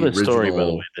watch the original story, by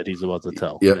the way, that he's about to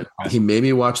tell. Yeah. He made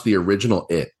me watch the original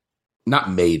It.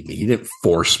 Not made me. He didn't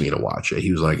force me to watch it.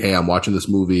 He was like, hey, I'm watching this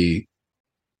movie.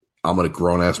 I'm a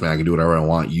grown ass man. I can do whatever I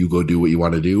want. You go do what you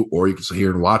want to do, or you can sit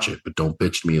here and watch it, but don't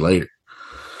bitch to me later.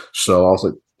 So I was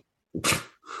like,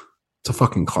 it's a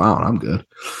fucking clown. I'm good.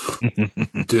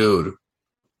 Dude,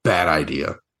 bad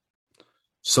idea.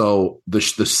 So the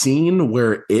scene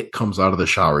where It comes out of the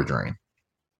shower drain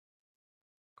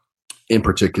in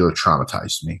particular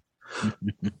traumatized me.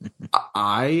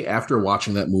 I, after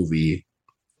watching that movie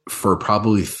for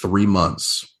probably 3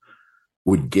 months,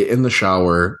 would get in the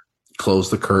shower, close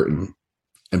the curtain,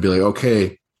 and be like,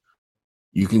 okay,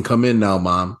 you can come in now,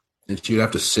 Mom. And she'd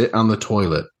have to sit on the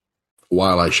toilet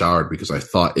while I showered because I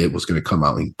thought it was going to come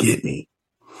out and get me.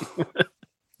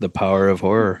 The power of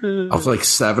horror. I was like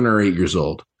 7 or 8 years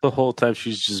old. The whole time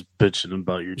she's just bitching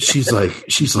about your dad.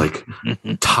 She's like,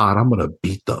 Todd, I'm going to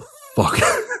beat the fuck.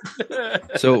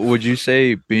 So would you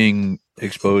say being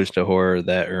exposed to horror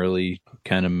that early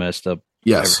kind of messed up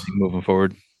everything moving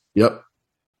forward? Yep.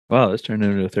 Wow, this turned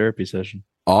into a therapy session.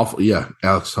 Awful. Yeah.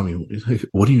 Alex, tell me,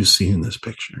 what do you see in this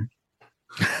picture?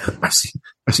 I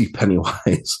see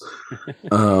Pennywise.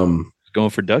 Going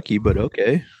for Ducky, but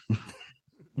okay.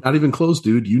 Not even close,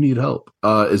 dude. You need help.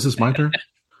 Is this my turn?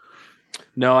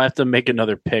 No, I have to make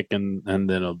another pick and then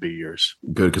it'll be yours.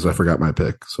 Good, because I forgot my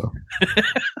pick. So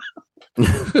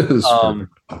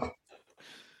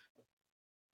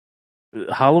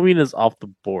Halloween is off the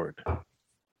board.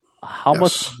 How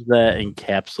much does that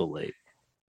encapsulate?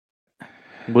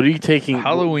 What are you taking?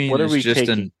 Halloween what are we is just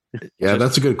taking?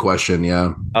 That's a good question.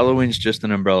 Yeah. Halloween's just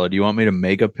an umbrella. Do you want me to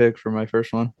make a pick for my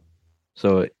first one?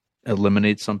 So it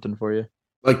eliminates something for you?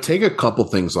 Like, take a couple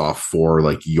things off for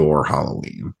like your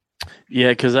Halloween. Yeah,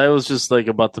 because I was just like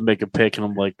about to make a pick, and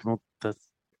I'm like, well, that's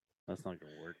not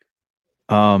gonna work.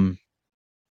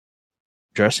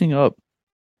 Dressing up,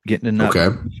 getting in that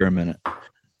for a minute.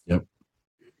 Yep.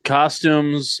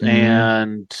 Costumes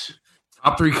and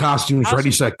top 3 costumes.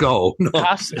 Ready, set, go. No. No,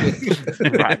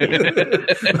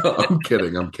 I'm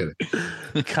kidding.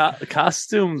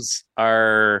 Costumes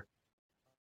are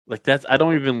like that. I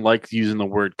don't even like using the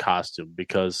word costume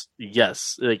because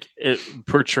yes, like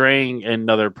portraying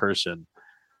another person,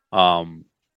 or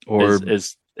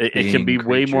it can be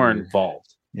way more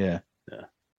involved. Yeah.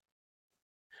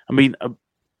 I mean,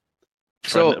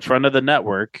 friend of the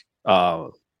network.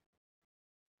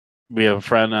 We have a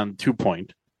friend on 2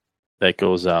 Point that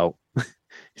goes out.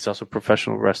 He's also a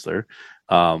professional wrestler.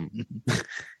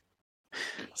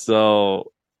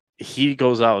 So he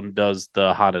goes out and does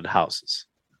the haunted houses.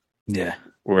 Yeah.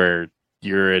 Where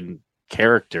you're in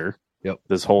character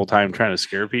this whole time trying to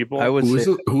scare people. I would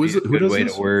say who is it? Who does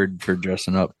this? A word for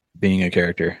dressing up, being a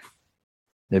character.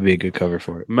 That'd be a good cover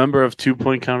for it. Member of 2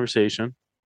 Point Conversation.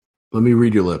 Let me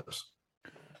read your lips.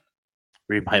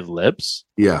 Read my lips?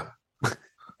 Yeah.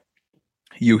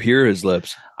 You hear his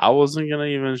lips. I wasn't going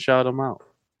to even shout him out.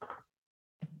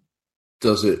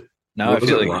 Does it Now I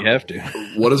feel like you have to.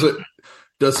 What is it?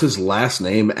 Does his last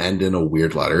name end in a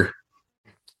weird letter?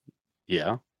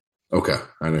 Yeah. Okay,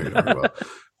 I know you're talking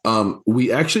about.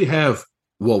 We actually have.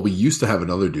 Well, we used to have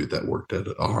another dude that worked at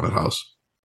a haunted house.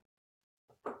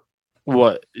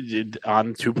 What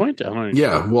on 2 Point? I don't know.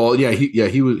 Yeah, well,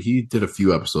 he did a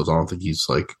few episodes. I don't think he's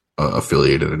like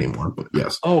affiliated anymore, but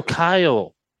yes. Oh,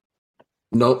 Kyle.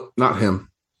 Nope, not him.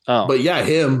 Oh, But yeah,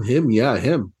 him.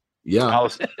 Yeah.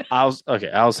 I was okay.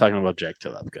 I was talking about Jack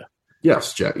Telebka.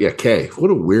 Yes, Jack. Yeah, K.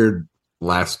 What a weird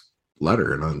last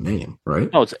letter in a name, right?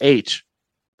 Oh, it's H.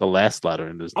 The last letter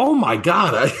in his name. Oh my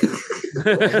god! I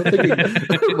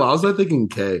was I thinking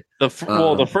K? The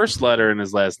first letter in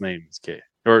his last name is K,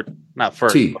 or not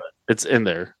first, T. but it's in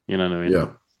there. You know what I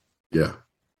mean? Yeah.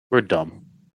 We're dumb.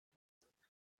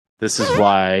 This is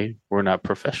why we're not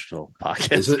professional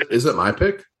podcasts. Is it my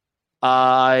pick?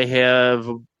 I have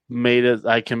made it.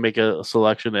 I can make a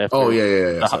selection after. Oh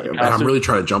yeah. Sorry. I'm really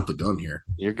trying to jump the gun here.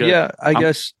 You're good. Yeah, I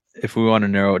guess if we want to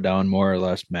narrow it down, more or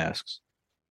less masks.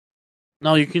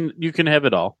 No, you can have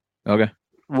it all. Okay.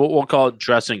 We'll call it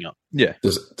dressing up. Yeah.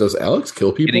 Does Alex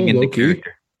kill people? Getting into Low-key?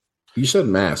 character. You said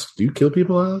mask. Do you kill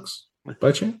people, Alex?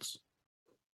 By chance?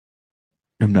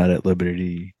 I'm not at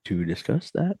liberty to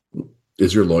discuss that.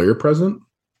 Is your lawyer present?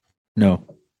 No.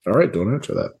 All right, don't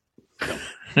answer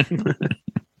that.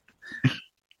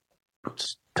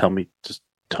 Just tell me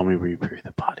where you bury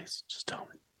the bodies. Just tell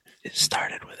me. It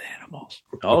started with animals.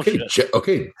 Oh, okay,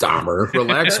 okay, Dahmer,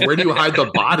 relax. Where do you hide the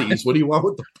bodies? What do you want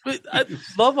with the? I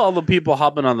love all the people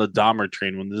hopping on the Dahmer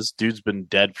train when this dude's been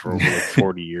dead for over like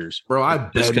 40 years. Bro,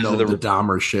 I've been known the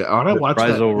Dahmer shit. I watch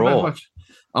that. Roll.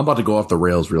 I'm about to go off the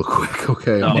rails real quick.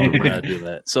 Okay, No, we're gonna do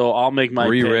that. So I'll make my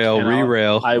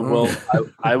re-rail. I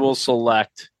will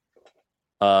select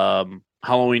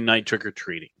Halloween night trick or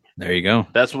treating. There you go.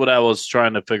 That's what I was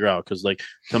trying to figure out because, like,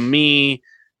 to me,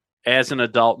 as an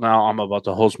adult now, I'm about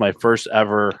to host my first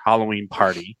ever Halloween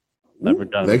party. Never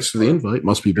done. Thanks for the invite.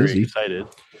 Must be busy. Excited.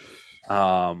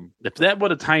 If that would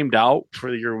have timed out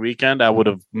for your weekend, I would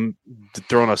have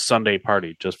thrown a Sunday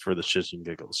party just for the shits and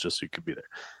giggles, just so you could be there.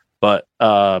 But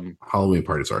Halloween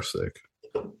parties are sick.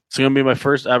 It's going to be my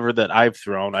first ever that I've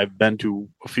thrown. I've been to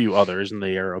a few others, and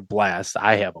they are a blast.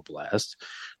 I have a blast.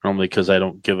 Normally because I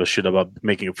don't give a shit about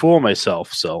making a fool of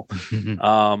myself. So,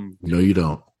 no, you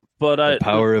don't. But the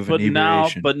power of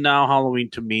inebriation. But now Halloween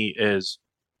to me is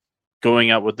going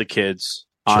out with the kids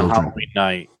on Halloween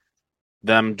night,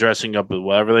 them dressing up with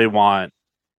whatever they want,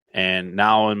 and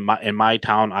now in my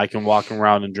town I can walk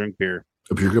around and drink beer.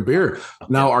 Drink a beer.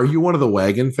 Now, are you one of the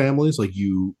wagon families? Like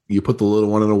you put the little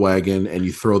one in a wagon and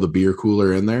you throw the beer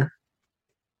cooler in there?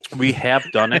 We have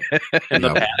done it in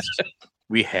the past.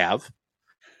 We have.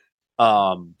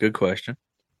 Good question.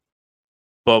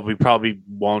 But we probably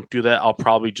won't do that. I'll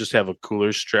probably just have a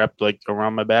cooler strapped like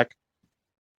around my back.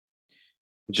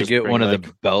 Just get one of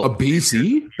the belt. A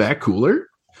BC back cooler?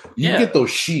 You Yeah. get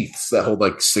those sheaths that hold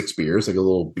like 6 beers, like a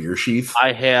little beer sheath.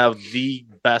 I have the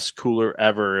best cooler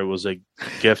ever. It was a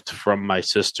gift from my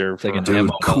sister. Like an Dude, ammo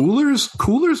belt.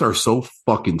 coolers are so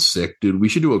fucking sick, dude. We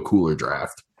should do a cooler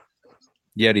draft.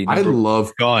 Yeti. I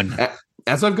love gone.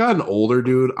 As I've gotten older,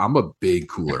 dude, I'm a big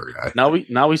cooler guy.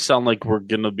 Now we sound like we're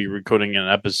gonna be recording an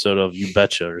episode of You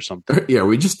Betcha or something. Yeah,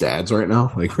 we just dads right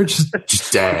now. Like we're just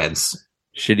dads.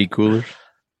 Shitty coolers.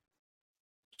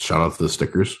 Shout out to the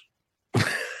stickers.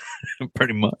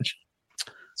 Pretty much.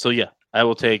 So yeah, I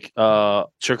will take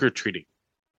trick or treating.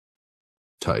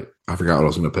 Tight. I forgot what I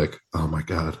was gonna pick. Oh my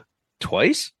god.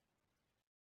 Twice?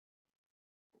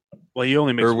 Well, you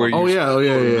only make. Or were you- Oh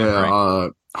yeah.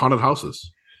 Haunted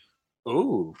houses.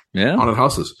 Ooh, Yeah. Haunted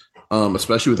houses.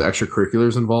 Especially with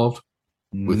extracurriculars involved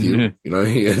with you. You know,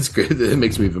 it's great. It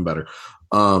makes me even better.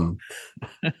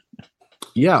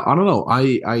 Yeah, I don't know.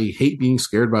 I hate being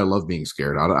scared, but I love being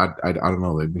scared. I don't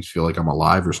know. It makes me feel like I'm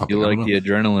alive or something. You I like don't know. the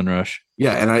adrenaline rush.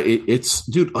 Yeah, and it's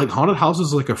dude, like haunted houses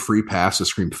is like a free pass to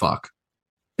scream fuck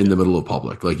in the middle of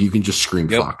public. Like you can just scream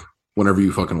fuck whenever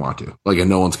you fucking want to. Like,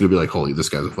 and no one's gonna be like, holy, this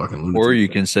guy's a fucking lunatic. Or you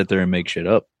can sit there and make shit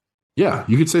up. Yeah,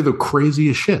 you could say the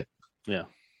craziest shit. yeah.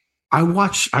 I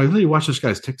literally watched this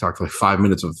guy's TikTok for like 5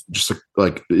 minutes of just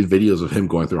like videos of him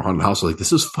going through a haunted house. Like,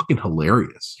 this is fucking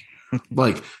hilarious.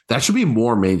 Like, that should be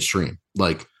more mainstream.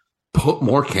 Like, put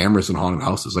more cameras in haunted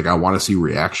houses. Like, I want to see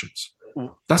reactions.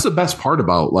 That's the best part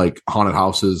about like haunted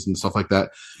houses and stuff like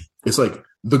that. It's like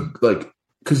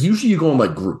because usually you go in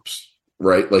like groups,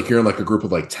 right? Like you're in like a group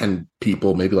of like 10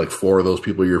 people, maybe like 4 of those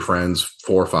people are your friends,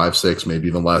 4, 5, 6, maybe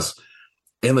even less.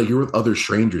 And like you're with other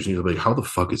strangers and you're like, how the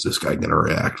fuck is this guy going to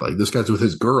react? Like this guy's with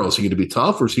his girl. Is he going to be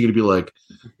tough or is he going to be like,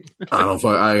 I don't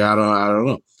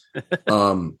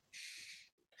know.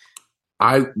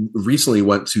 I recently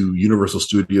went to Universal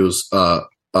Studios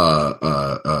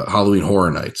Halloween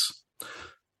Horror Nights,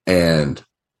 and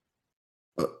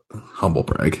humble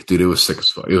brag, dude, it was sick as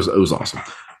fuck. It was awesome.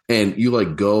 And you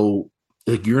like go,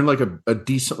 like you're in like a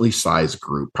decently sized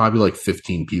group, probably like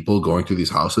 15 people going through these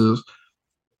houses.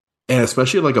 And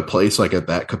especially like a place like at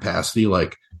that capacity,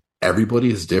 like everybody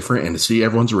is different, and to see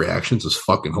everyone's reactions is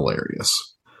fucking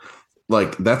hilarious.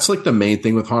 Like that's like the main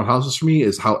thing with haunted houses for me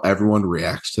is how everyone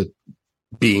reacts to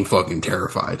being fucking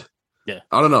terrified. Yeah.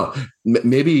 I don't know.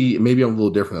 Maybe I'm a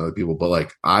little different than other people, but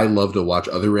like I love to watch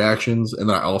other reactions, and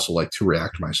then I also like to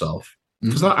react myself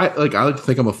because I like to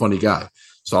think I'm a funny guy,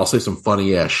 so I'll say some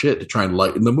funny ass shit to try and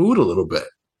lighten the mood a little bit.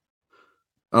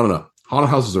 I don't know.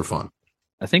 Haunted houses are fun.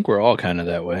 I think we're all kind of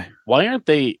that way. Why aren't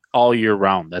they all year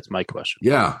round? That's my question.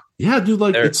 Yeah, dude.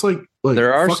 Like it's like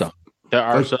there are some. There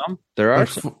are some. There are like,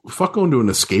 some. Fuck going to an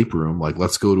escape room. Like,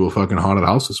 let's go to a fucking haunted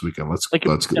house this weekend. Let's get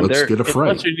a fright.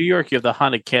 In Western New York, you have the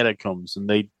haunted catacombs, and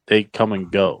they come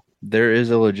and go. There is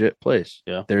a legit place.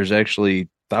 Yeah. There's actually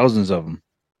thousands of them.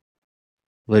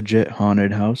 Legit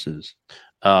haunted houses.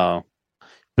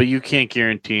 But you can't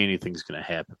guarantee anything's going to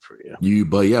happen for you.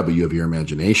 But you have your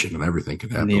imagination, and everything can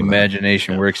happen. And the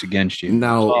imagination works against you.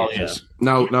 Now,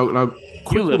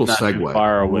 quick little segue.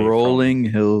 Far away Rolling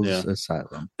Hills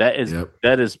Asylum. That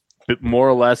is more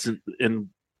or less in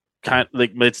kind of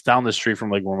like it's down the street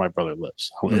from like where my brother lives.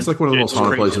 It's like one of the most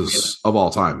haunted places of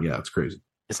all time. Yeah, it's crazy.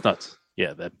 It's nuts.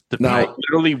 Yeah, people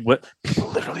literally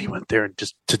went there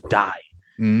just to die.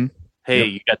 Mm-hmm. Hey,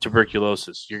 you got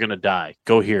tuberculosis. You're gonna die.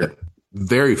 Go here.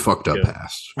 Very fucked up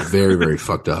past. Very, very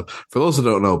fucked up. For those that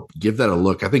don't know, give that a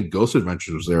look. I think Ghost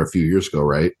Adventures was there a few years ago,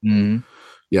 right? Mm-hmm.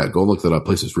 Yeah, go look that up.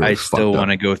 Place is really fucked up. I still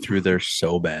want to go through there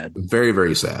so bad. Very,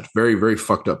 very sad. Very, very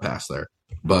fucked up past there.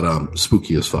 But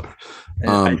spooky as fuck.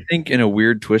 I think in a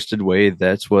weird, twisted way,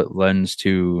 that's what lends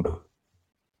to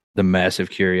the massive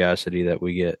curiosity that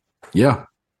we get. Yeah.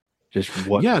 Just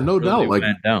what? Yeah, no doubt. Like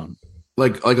went down.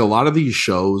 Like a lot of these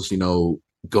shows, you know,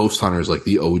 Ghost Hunters, like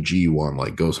the OG one,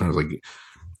 like Ghost Hunters, like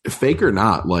fake or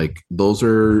not, like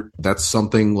that's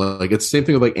something like it's the same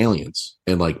thing with like aliens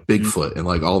and like Bigfoot and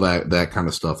like all that kind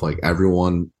of stuff. Like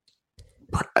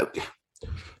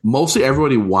mostly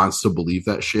everybody wants to believe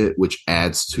that shit, which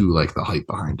adds to like the hype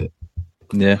behind it.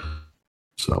 Yeah.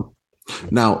 So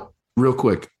now, real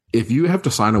quick, if you have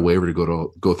to sign a waiver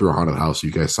to go through a haunted house, are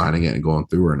you guys signing it and going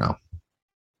through or no?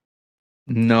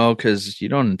 No, because you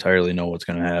don't entirely know what's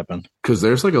going to happen. Because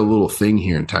there's like a little thing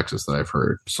here in Texas that I've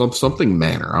heard. Something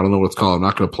Manor. I don't know what it's called. I'm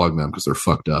not going to plug them because they're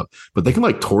fucked up. But they can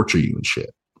like torture you and shit.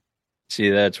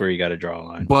 See, that's where you got to draw a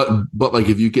line. But like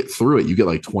if you get through it, you get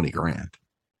like $20,000.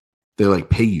 They like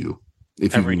pay you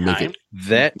if every you make time? it.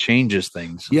 That changes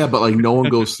things. Yeah, but like no one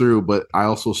goes through. But I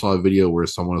also saw a video where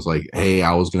someone was like, "Hey,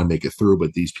 I was going to make it through,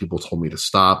 but these people told me to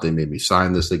stop. They made me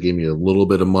sign this. They gave me a little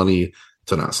bit of money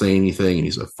to not say anything," and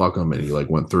he said "fuck them," and he like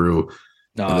went through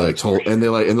and they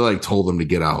told them to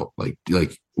get out, like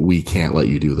we can't let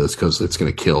you do this because it's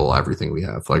going to kill everything we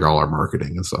have, like all our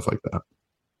marketing and stuff like that.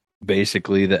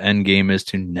 Basically, the end game is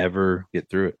to never get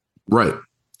through it, right?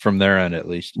 From their end, at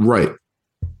least, right.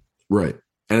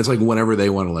 And it's like whenever they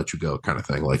want to let you go, kind of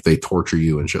thing. Like they torture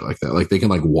you and shit like that. Like they can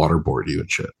like waterboard you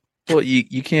and shit. Well,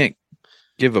 you can't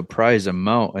give a prize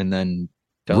amount and then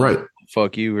tell them,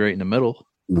 fuck you right in the middle,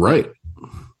 right?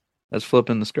 That's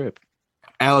flipping the script.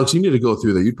 Alex, you need to go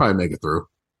through there. You'd probably make it through.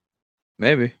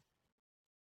 Maybe.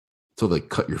 Until they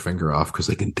cut your finger off because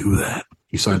they can do that.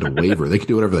 You signed a waiver. They can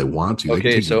do whatever they want to.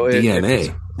 Okay, so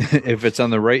DNA. If it's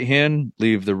on the right hand,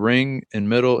 leave the ring and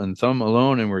middle and thumb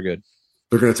alone, and we're good.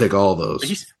 They're going to take all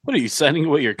those. What are you signing?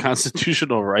 What your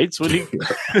constitutional rights? What are you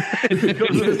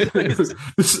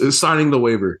signing the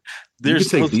waiver? You can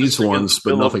take these ones,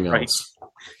 but nothing else.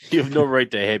 You have no right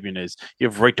to happiness. You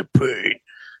have right to pay.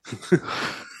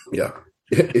 Yeah.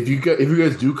 If you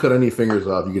guys do cut any fingers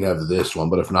off, you can have this one.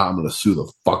 But if not, I'm going to sue the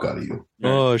fuck out of you.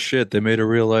 Oh shit! They made a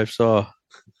real life saw.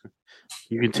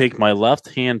 You can take my left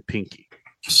hand pinky.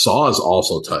 Saw is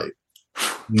also tight.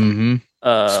 Mm-hmm.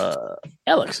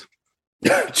 Alex.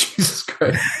 Jesus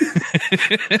Christ.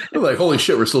 We're like, holy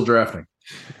shit, we're still drafting.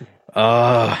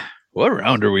 What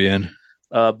round are we in?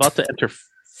 About to enter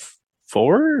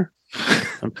 4?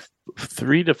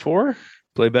 3 to 4?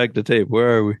 Play back the tape.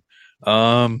 Where are we?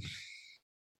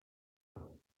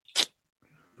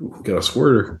 Got a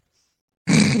squirter.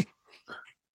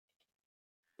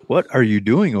 What are you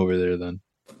doing over there then?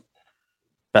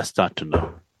 Best not to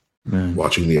know.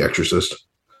 Watching The Exorcist.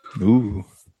 Ooh.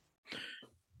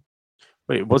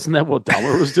 Wait, wasn't that what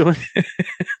Dahmer was doing?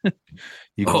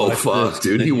 Oh, fuck,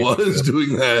 dude. He was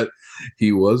doing that.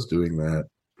 He was doing that.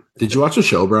 Did you watch the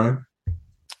show, Brian?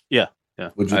 Yeah.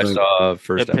 What'd you I think? saw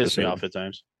first It pissed me episode. off at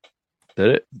times. Did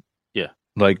it? Yeah.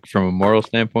 Like from a moral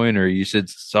standpoint, or you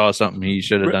saw something he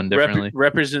should have done differently?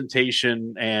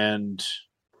 Representation and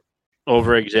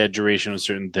over exaggeration of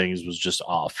certain things was just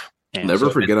off. And Never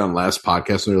forget on last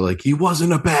podcast, they're like, he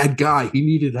wasn't a bad guy. He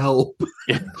needed help.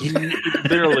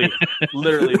 literally,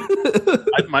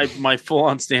 my full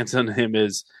on stance on him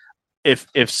is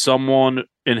if someone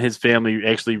in his family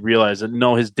actually realized that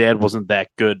no, his dad wasn't that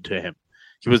good to him.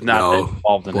 He was not that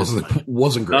involved in it.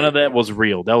 Wasn't great. None of that was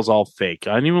real. That was all fake.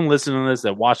 I didn't even listen to this.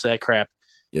 That watched that crap.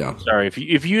 Yeah. Sorry if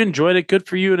you enjoyed it, good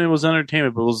for you, and it was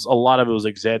entertainment. But a lot of it was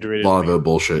exaggerated. A lot of it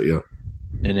bullshit. Yeah.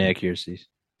 Inaccuracies.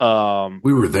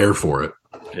 We were there for it.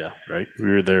 Yeah. Right. We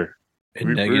were there.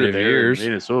 In negative years.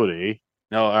 Minnesota. Eh?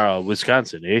 No,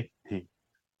 Wisconsin. Eh?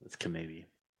 It's Canadian.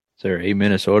 Sorry,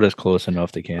 Minnesota's close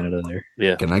enough to Canada there.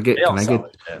 Yeah. Can I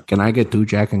get 2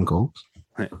 Jack and Cokes?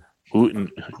 Oot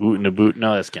and a boot.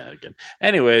 No, that's Canada again.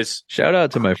 Anyways, Shout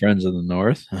out to my friends in the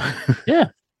north. yeah.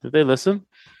 Did they listen?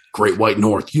 Great White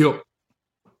North. Yep.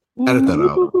 Edit that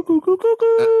out.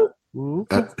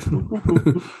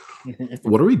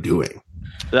 What are we doing?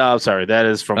 No, I'm sorry. That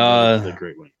is from the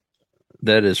Great One.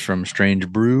 That is from Strange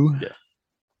Brew. Yeah.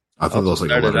 I thought that was like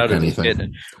a Started out as a anything.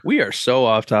 kid. We are so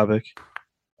off topic.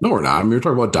 No, we're not. I mean, we're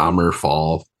talking about Dahmer,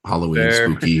 fall, Halloween, Fair.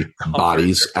 spooky,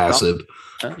 bodies, acid.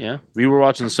 Yeah. We were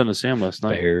watching Son of Sam last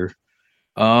night. Fair.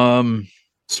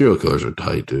 Serial killers are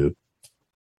tight, dude.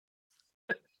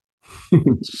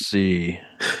 Let's see.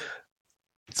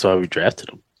 That's why we drafted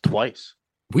him twice.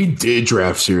 We did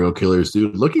draft serial killers,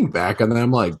 dude. Looking back on that,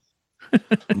 I'm like,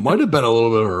 might have been a little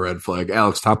bit of a red flag.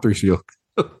 Alex, top 3 serial.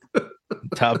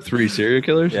 Top 3 serial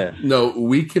killers? Yeah. No,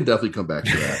 we can definitely come back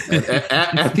to that.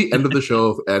 At the end of the show,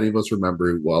 if any of us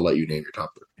remember, well, I'll let you name your top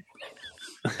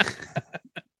 3.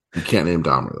 You can't name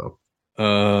Dahmer,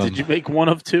 though. Did you make one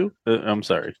of 2? I'm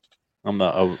sorry. I'm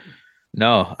not.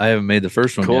 No, I haven't made the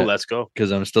first one Cool. yet Let's go.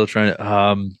 because I'm still trying to.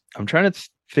 I'm trying to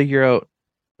figure out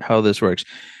how this works.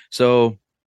 So,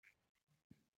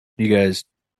 you guys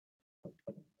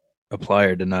apply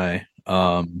or deny,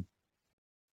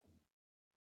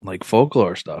 like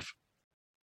folklore stuff,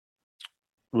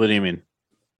 What do you mean?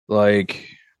 like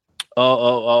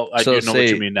Oh! I So do know what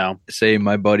you mean now. say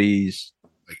my buddy's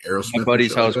Like Aerosmith. my and buddy's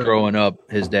shit like house that? growing up,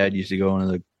 his dad used to go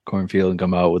into the cornfield and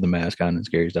come out with a mask on and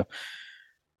scary stuff.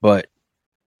 But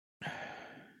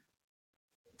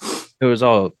it was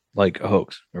all like a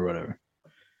hoax or whatever.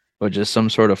 But just some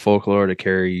sort of folklore to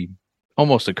carry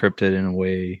almost a cryptid in a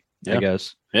way, Yeah. I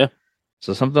guess. Yeah.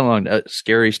 So something along that,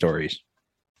 scary stories.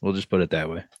 We'll just put it that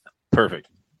way. Perfect.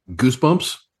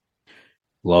 Goosebumps.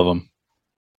 Love them.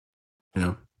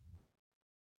 Yeah.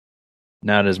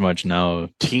 Not as much now,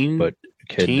 Teen, but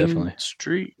kid Teen definitely.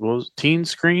 Street was Teen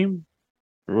Scream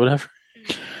or whatever.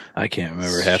 I can't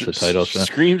remember half the titles.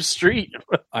 Scream Street.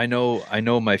 I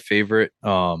know my favorite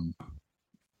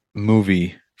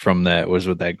movie from that was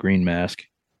with that green mask.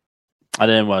 I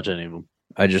didn't watch any of them.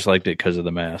 I just liked it because of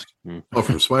the mask. Oh,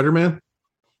 from Spider-Man?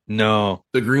 No.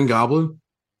 The Green Goblin?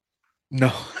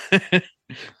 No.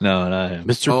 No, not him.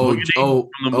 Mr. Oh, Boogedy oh,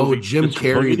 from the oh, movie Jim Mr.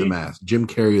 Carrey the Boogedy? mask. Jim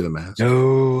Carrey the mask.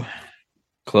 No.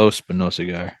 Close, but no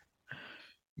cigar.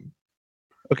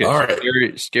 Okay. All so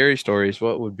right. scary stories.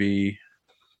 What would be?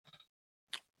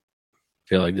 I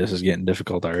feel like this is getting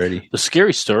difficult already. The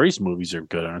Scary Stories movies are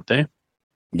good, aren't they?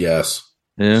 Yes.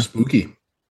 Yeah. Spooky.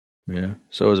 Yeah.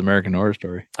 So is American Horror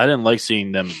Story. I didn't like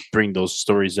seeing them bring those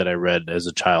stories that I read as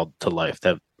a child to life.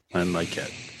 That I didn't like it.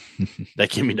 That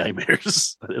gave me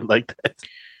nightmares. I didn't like that.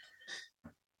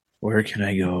 Where can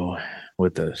I go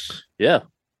with this? Yeah.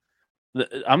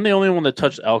 I'm the only one that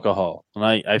touched alcohol. And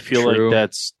I feel True.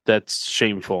 like that's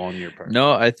shameful on your part.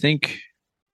 No, I think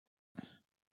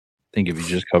if you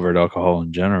just covered alcohol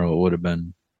in general, it would have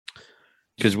been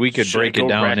because we could Should break I it go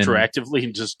down retroactively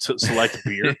and just select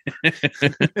beer.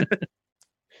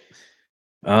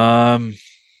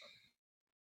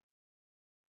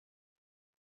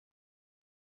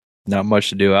 Not much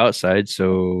to do outside,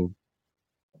 so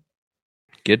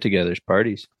get-togethers,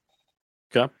 parties.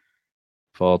 Okay.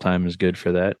 Fall time is good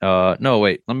for that. No,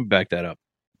 wait, let me back that up.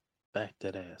 Back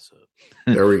that ass up.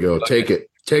 There we go. Take it.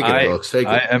 Take it, Alex. Take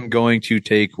I it. am going to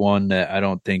take one that I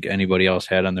don't think anybody else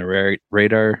had on their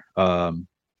radar.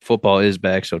 Football is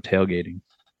back, so tailgating.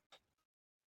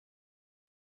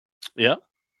 Yeah.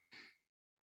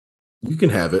 You can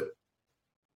have it.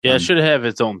 Yeah, it should have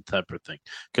its own type of thing.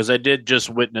 Because I did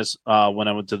just witness when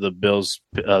I went to the Bills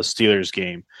Steelers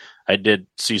game, I did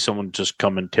see someone just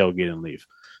come and tailgate and leave.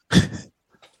 That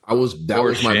was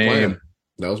my shame. plan.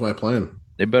 That was my plan.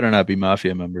 They better not be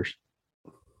mafia members.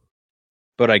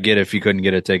 But I get if you couldn't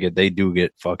get a ticket, they do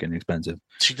get fucking expensive.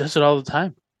 She does it all the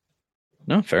time.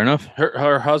 No, fair enough.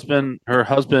 Her husband.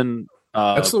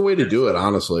 That's the way to do it,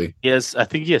 honestly. Yes, I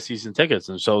think he has season tickets,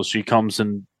 and so she comes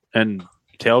and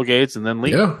tailgates and then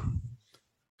leaves. Yeah.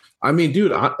 I mean,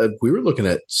 dude, we were looking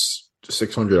at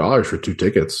 $600 for 2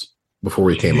 tickets before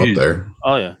we came up there.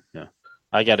 Oh yeah.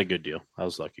 I got a good deal. I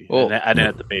was lucky. Well, I didn't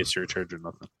have to pay a surcharge or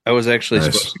nothing. I was actually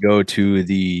supposed to go to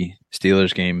the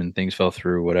Steelers game and things fell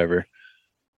through, whatever.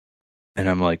 And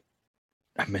I'm like,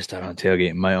 I missed out on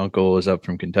tailgate. My uncle was up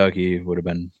from Kentucky. Would have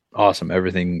been awesome.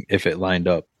 Everything, if it lined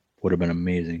up, would have been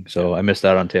amazing. So I missed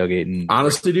out on tailgate. And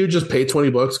honestly, dude, just pay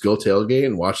 $20, go tailgate,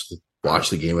 and watch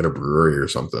the game at a brewery or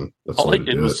something. That's all I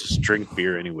did was just drink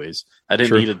beer, anyways. I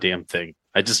didn't eat a damn thing.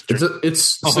 I just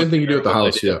it's the same thing you do at the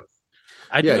house. Yeah,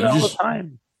 I do it all the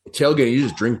time. Tailgate, you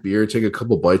just drink beer, take a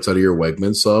couple bites out of your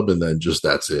Wegman sub, and then just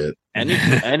that's it.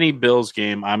 Any Bills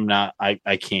game, I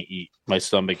can't eat. My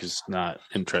stomach is not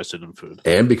interested in food,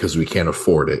 and because we can't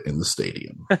afford it in the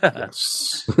stadium.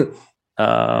 Yes.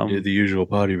 You did the usual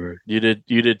potty break. You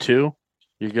did too.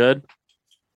 You good?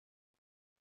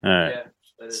 All right. Yeah,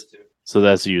 I did too. So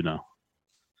that's now.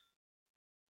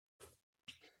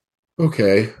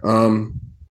 Okay.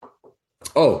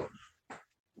 Oh,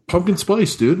 pumpkin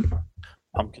spice, dude.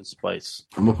 Pumpkin spice.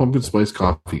 I'm a pumpkin spice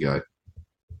coffee guy.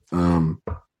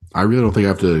 I really don't think I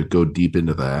have to go deep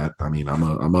into that. I mean, I'm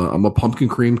a pumpkin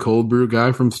cream cold brew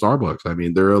guy from Starbucks. I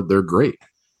mean, they're great.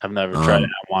 I've never tried it.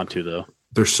 I want to though.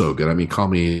 They're so good. I mean, call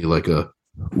me like a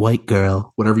white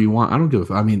girl, whatever you want. I don't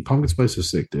give. I mean, pumpkin spice is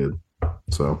sick, dude.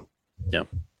 So, yeah,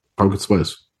 pumpkin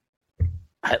spice.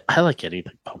 I like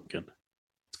anything pumpkin.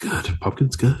 It's good.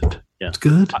 Pumpkin's good. Yeah, it's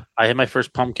good. I had my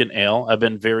first pumpkin ale. I've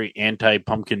been very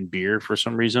anti-pumpkin beer for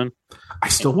some reason. I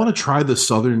still want to try the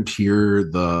Southern Tier,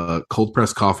 the cold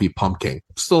pressed coffee pumpkin.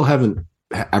 Still haven't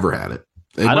ever had it.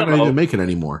 They might not even make it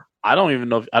anymore. I don't even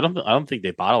know. I don't think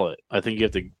they bottle it. I think you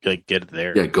have to get it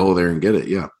there. Yeah, go there and get it.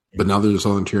 Yeah, but now there's a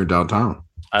Southern Tier downtown.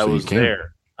 I was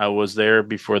there. I was there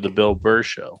before the Bill Burr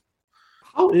show.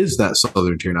 How is that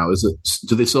Southern Tier now? Is it?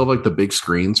 Do they still have like the big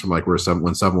screens from like when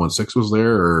 716 was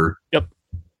there? Or yep.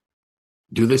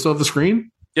 Do they still have the screen?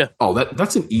 Yeah. Oh,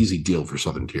 that's an easy deal for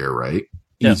Southern Tier, right?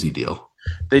 Yeah. Easy deal.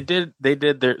 They did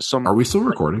their some. Are we still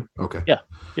recording? Okay. Yeah.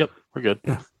 Yep. We're good.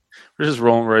 Yeah. We're just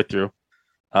rolling right through.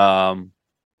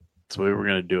 That's the way we're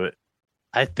gonna do it.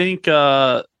 I think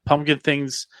pumpkin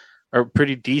things are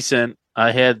pretty decent.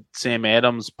 I had Sam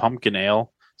Adams pumpkin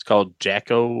ale. It's called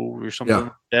Jacko or something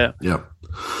like that. Yeah.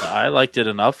 I liked it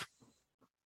enough.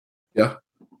 Yeah.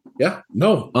 Yeah.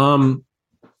 No.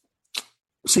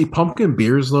 See, pumpkin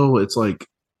beers though, it's like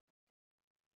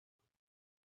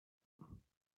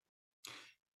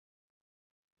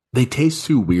they taste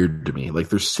too weird to me. Like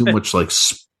there's too much like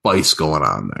spice going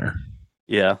on there.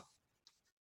 Yeah.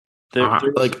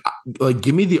 Like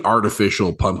give me the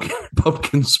artificial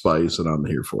pumpkin spice and I'm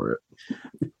here for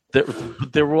it.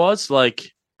 There was like,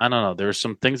 I don't know, there were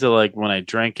some things that like when I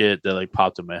drank it that like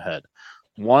popped in my head.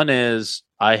 One is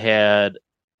I had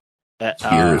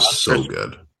beer is so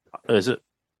good. Is it?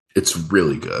 It's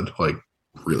really good. Like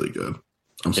really good.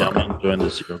 I'm sorry. I'm enjoying the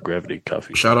Zero Gravity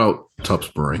coffee. Shout out Tubbs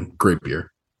Brewing. Great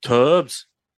beer. Tubbs.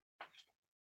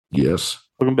 Yes.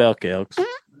 Welcome back, Alex.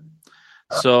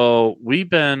 So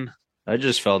I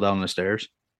just fell down the stairs.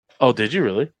 Oh, did you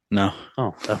really? No.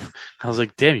 Oh, I was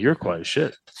like, damn, you're quiet as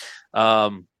shit.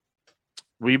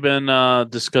 We've been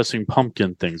discussing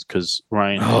pumpkin things because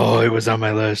Ryan. Oh, it was on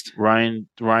my list. Ryan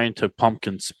took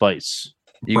pumpkin spice.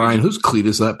 Brian, whose cleat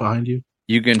is that behind you?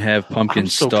 You can have pumpkin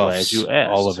stuff.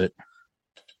 All of it.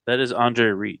 That is Andre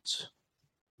Reed's.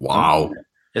 Wow.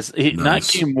 It's not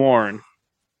Game Worn.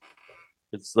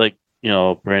 It's like,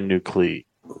 brand new cleat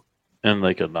and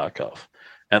like a knockoff.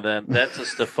 And then that's a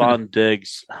Stefan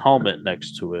Diggs helmet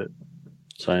next to it.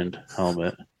 Signed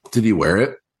helmet. Did he wear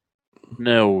it?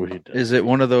 No, he didn't. Is it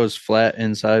one of those flat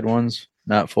inside ones?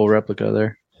 Not full replica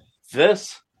there?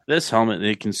 This helmet that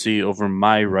you can see over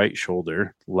my right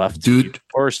shoulder, left. Dude,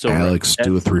 or still Alex,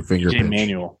 do a 3-finger EJ pitch.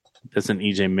 Manuel. That's an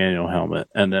EJ Manuel helmet.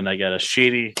 And then I got a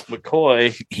Shady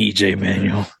McCoy. EJ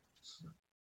Manuel.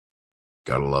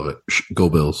 Gotta love it. Go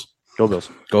Bills. Go Bills.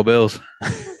 Go Bills.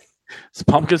 So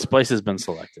pumpkin spice has been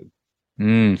selected.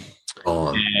 And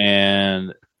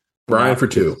Brian for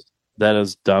 2. That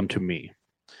is down to me.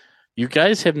 You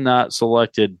guys have not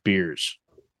selected beers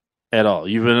at all.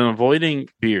 You've been avoiding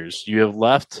beers. You have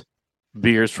left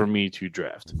beers for me to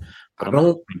draft. I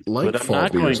don't like fall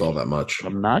beers all that much.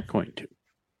 I'm not going to.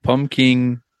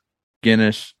 Pumpkin,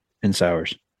 Guinness, and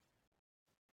sours.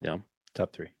 Yeah,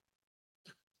 top 3.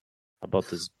 How about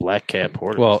this Black Cat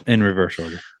Porter? Well, in reverse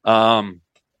order.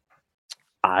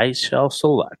 I shall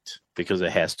select, because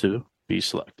it has to be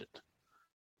selected,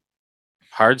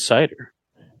 hard cider.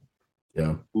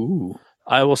 Yeah. Ooh.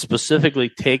 I will specifically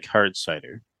take hard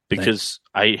cider because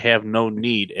I have no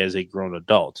need as a grown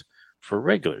adult for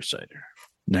regular cider.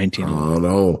 1911.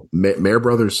 Oh, no. Mayor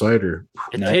Brothers cider.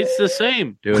 It tastes the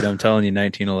same. Dude, I'm telling you,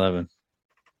 1911.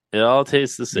 It all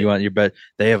tastes the same. You want your bet?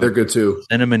 They're good too.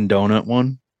 Cinnamon donut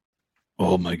one.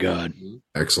 Oh my god!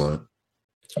 Excellent.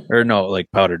 Or no,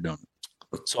 like powdered donut.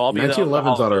 So I'll be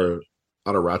 1911's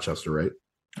out of Rochester, right?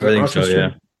 I think so.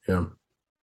 Yeah. Yeah.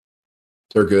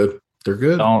 They're good. They're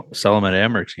good. Don't sell them at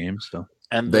Ameryk's games. So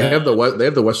and they have the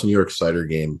Western New York cider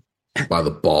game by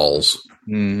the balls.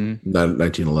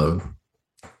 1911.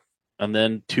 And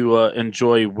then to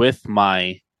enjoy with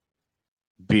my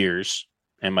beers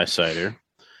and my cider,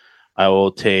 I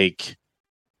will take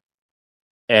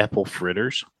apple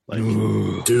fritters.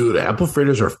 Dude, apple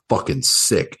fritters are fucking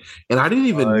sick. And I didn't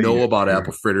even know about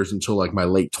apple fritters until like my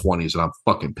late 20s, and I'm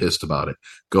fucking pissed about it.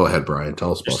 Go ahead, Brian.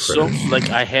 Tell us about fritters.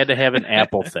 I had to have an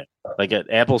apple thing. Like an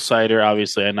apple cider,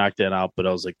 obviously I knocked that out, but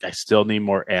I was like, I still need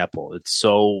more apple. It's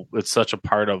such a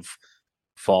part of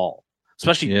fall,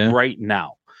 especially right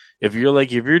now. If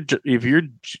you're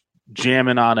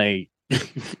jamming on a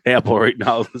apple right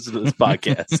now, listen to this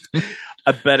podcast,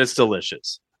 I bet it's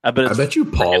delicious. I bet you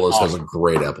Paula's has a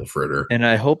great apple fritter. And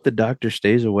I hope the doctor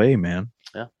stays away, man.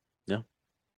 Yeah. Yeah.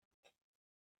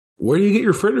 Where do you get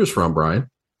your fritters from,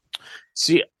 Brian?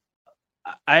 See,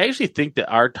 I actually think that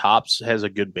our Tops has a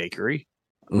good bakery.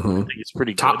 Mm-hmm. I think it's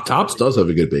pretty good. Tops does have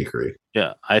a good bakery.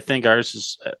 Yeah. I think ours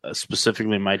is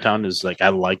specifically in my town is like, I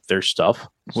like their stuff.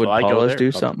 Would Paula's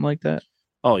do something like that?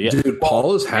 Oh yeah, dude.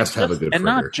 Paula's has to have a good and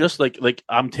fritter. not just like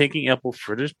I'm taking apple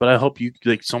fritters, but I hope you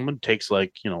like someone takes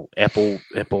like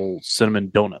apple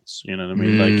cinnamon donuts. You know what I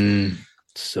mean? Like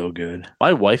so good.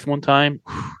 My wife one time,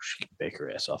 she can bake her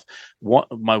ass off.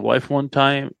 My wife one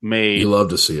time made. You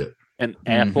love to see it. An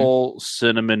apple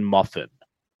cinnamon muffin.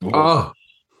 Oh,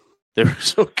 they were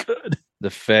so good.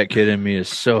 The fat kid in me is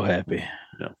so happy.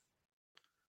 Yeah.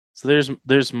 So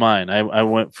there's mine. I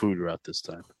went food route this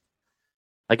time.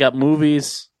 I got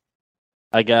movies.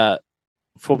 I got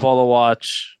football to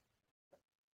watch.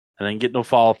 I didn't get no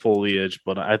fall foliage,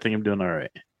 but I think I'm doing all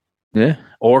right. Yeah.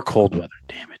 Or cold weather.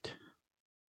 Damn it.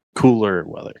 Cooler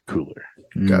weather. Cooler.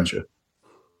 Gotcha.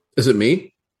 Is it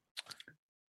me?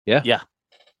 Yeah. Yeah.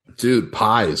 Dude,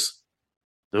 pies.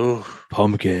 Ooh.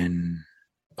 Pumpkin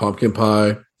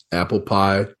pie, apple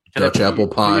pie, Dutch apple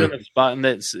pie. You on a spot in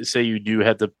that say you do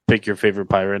have to pick your favorite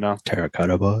pie right now?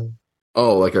 Terracotta pie.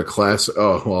 Oh, like a class.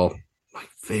 Oh, well, my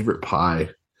favorite pie.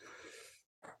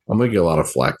 I'm going to get a lot of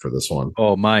flack for this one.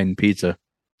 Oh, mine, pizza.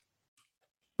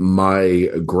 My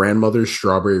grandmother's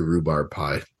strawberry rhubarb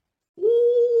pie.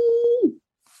 Ooh,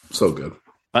 so good.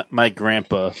 My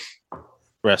grandpa,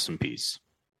 rest in peace,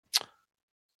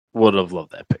 would have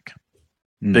loved that pick.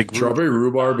 Big strawberry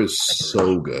rhubarb is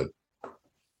so good.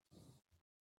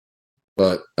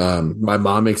 But my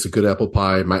mom makes a good apple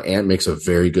pie. My aunt makes a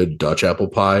very good Dutch apple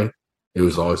pie. It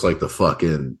was always like the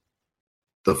fucking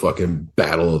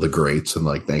battle of the greats and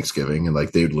like Thanksgiving, and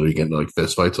like they'd literally get into like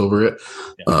fist fights over it.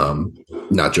 Yeah.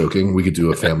 Not joking. We could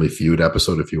do a Family Feud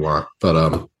episode if you want.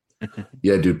 But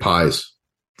yeah, dude, pies.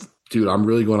 Dude, I'm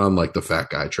really going on like the fat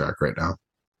guy track right now.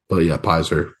 But yeah,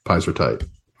 pies are tight.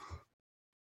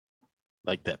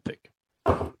 Like that pick.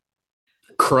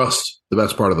 Crust, the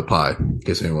best part of the pie, in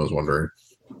case anyone was wondering.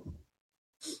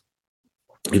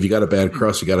 If you got a bad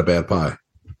crust, you got a bad pie.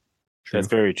 True. That's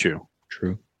very true.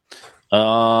 True.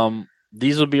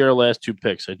 These will be our last two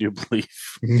picks, I do believe.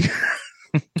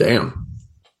 Damn.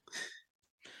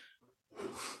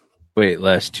 Wait,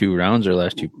 last two rounds or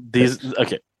last two? These picks?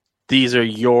 Okay. These are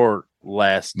your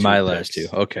last two. My picks. last two.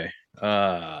 Okay.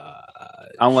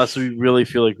 Unless we really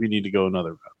feel like we need to go another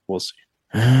round. We'll see.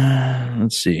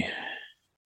 Let's see.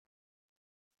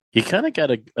 You kind of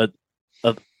got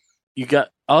you got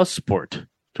a sport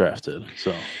drafted,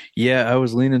 so yeah, I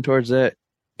was leaning towards that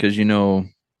because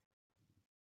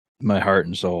my heart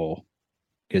and soul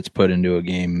gets put into a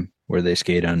game where they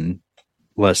skate on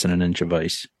less than an inch of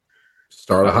ice.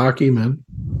 Start of hockey, man.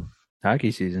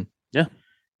 Hockey season. Yeah,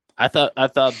 I thought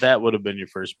that would have been your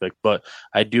first pick, but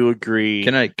I do agree.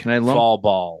 Can I lump fall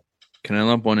ball? Can I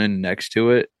lump one in next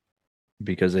to it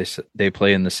because they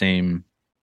play in the same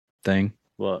thing?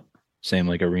 What? Same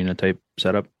like arena type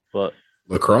setup? What?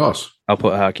 Lacrosse. I'll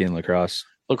put hockey and lacrosse.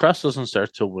 Lacrosse doesn't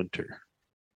start till winter.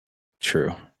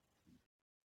 True.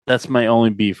 That's my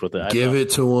only beef with it. Give it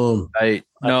to them.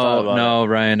 No,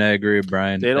 Ryan, I agree with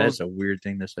Brian. That's a weird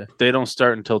thing to say. They don't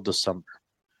start until December.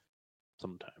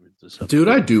 Sometime in December. Dude,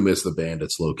 I do miss the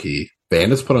Bandits low key.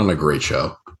 Bandits put on a great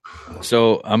show.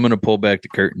 So I'm going to pull back the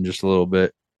curtain just a little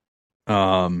bit.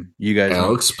 You guys,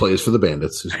 Alex plays for the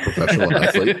Bandits. He's a professional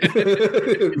athlete,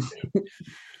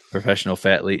 professional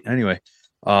fatleet. Anyway,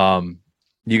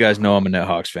 you guys know I'm a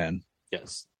NetHawks fan.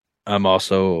 Yes. I'm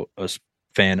also a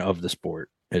fan of the sport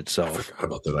I itself. forgot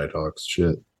about the Nighthawks.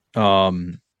 Shit.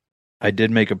 I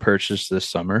did make a purchase this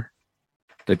summer,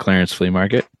 the Clarence Flea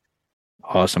Market.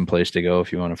 Awesome place to go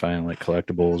if you want to find like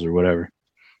collectibles or whatever.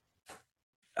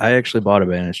 I actually bought a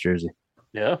Bandits jersey.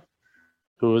 Yeah.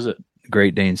 Who is it?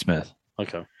 Great Dane Smith.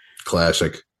 Okay.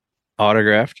 Classic.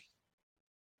 Autographed.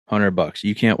 $100.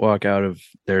 You can't walk out of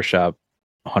their shop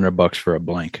 $100 for a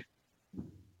blank.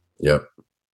 Yep.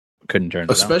 Couldn't turn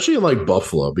it especially in like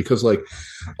Buffalo, because like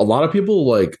a lot of people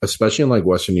like, especially in like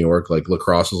Western New York, like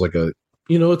lacrosse is like a,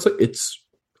 you know,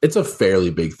 it's a fairly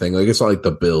big thing. Like it's not like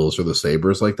the Bills or the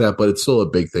Sabres like that, but it's still a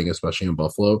big thing, especially in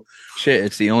Buffalo. Shit,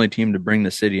 it's the only team to bring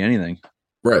the city anything.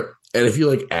 Right. And if you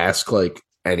like ask like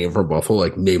anyone from Buffalo,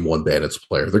 like name one Bandits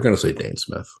player, they're going to say Dane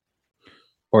Smith.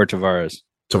 Or Tavares.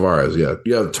 Tavares, yeah.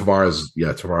 Yeah,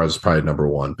 Tavares is probably number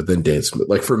one, but then Dane Smith.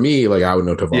 Like for me, like I would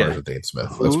know Tavares and Dane Smith.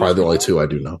 That's probably the only two I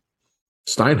do know.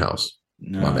 Steinhaus.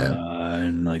 My man. I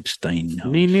like Steinhaus.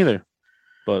 Me neither.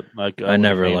 But like I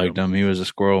never liked him. He was a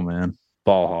squirrel, man.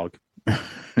 Ball hog.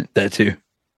 That too.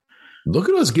 Look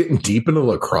at us getting deep into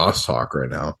lacrosse talk right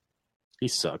now. He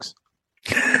sucks.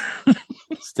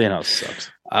 Stanhouse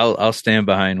sucks. I'll stand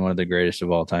behind one of the greatest of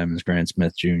all time is Grant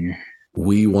Smith Jr.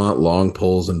 We want long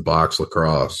poles and box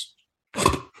lacrosse.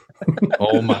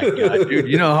 Oh my god, dude!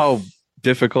 You know how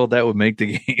difficult that would make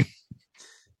the game.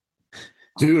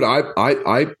 Dude, I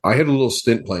had a little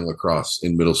stint playing lacrosse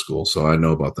in middle school, so I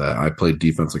know about that. I played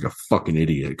defense like a fucking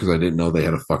idiot because I didn't know they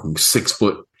had a fucking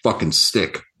 6-foot fucking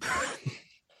stick.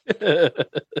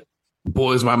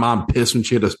 Boys, my mom pissed when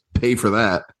she had to pay for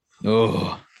that.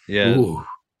 Oh yeah. Ooh.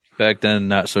 Back then,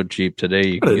 not so cheap. Today,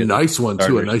 you can get a nice one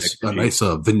too. A nice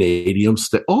vanadium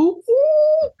stick. Oh,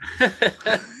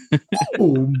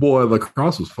 oh boy,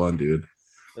 lacrosse was fun, dude.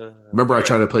 Remember, I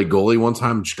tried to play goalie one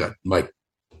time and just got my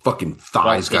fucking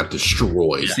thighs got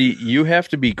destroyed. See, you have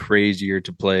to be crazier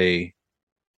to play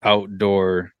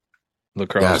outdoor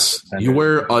lacrosse. Yes, you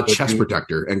wear a chest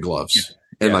protector and gloves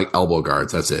and like elbow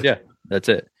guards. That's it. Yeah, that's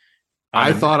it.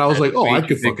 I thought I was like, oh, I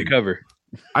could fucking cover.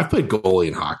 I played goalie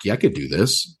in hockey. I could do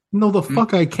this. No, the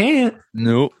fuck I can't.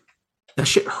 Nope. That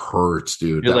shit hurts,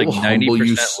 dude. You're that like will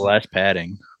 90% less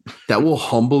padding. That will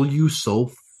humble you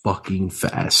so fucking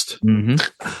fast. Mm-hmm.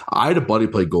 I had a buddy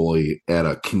play goalie at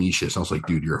a Canisius. I was like,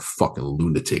 dude, you're a fucking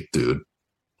lunatic, dude.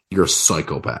 You're a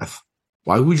psychopath.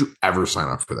 Why would you ever sign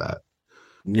up for that?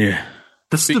 Yeah.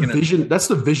 That's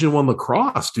Division 1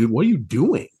 lacrosse, dude. What are you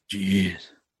doing? Jeez.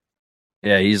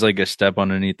 Yeah, he's like a step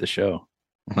underneath the show.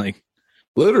 Like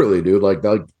literally, dude. Like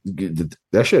that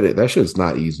shit's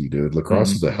not easy, dude.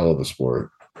 Lacrosse is a hell of a sport.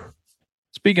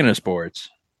 Speaking of sports,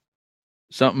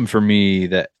 something for me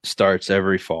that starts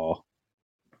every fall,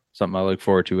 something I look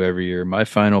forward to every year. My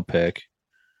final pick.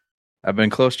 I've been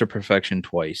close to perfection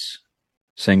twice.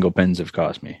 Single pins have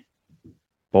cost me.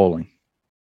 Bowling.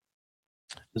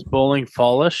 Is bowling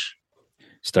fallish?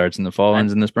 Starts in the fall,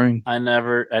 ends in the spring. I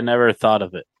never thought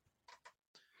of it.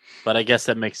 But I guess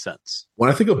that makes sense.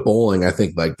 When I think of bowling, I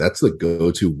think like that's the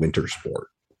go-to winter sport.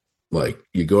 Like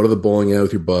you go to the bowling alley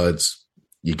with your buds,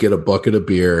 you get a bucket of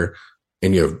beer,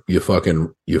 and you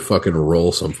fucking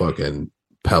roll some fucking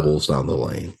pebbles down the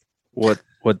lane. What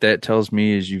that tells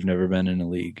me is you've never been in a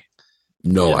league.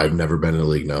 No, yeah. I've never been in a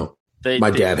league. No,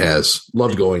 my dad has.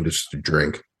 Loved going just to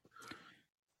drink.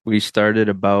 We started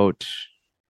about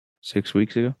 6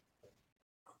 weeks ago.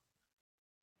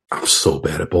 I'm so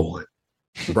bad at bowling.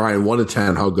 Brian, 1 to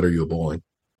 10, how good are you at bowling?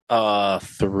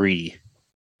 3.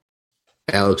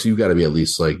 Alex, you got to be at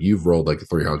least like you've rolled like a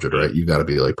 300, right? You got to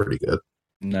be like pretty good.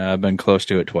 No, I've been close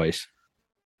to it twice.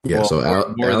 Yeah, well,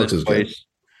 so Alex is twice, good.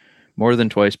 More than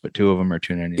twice, but 2 of them are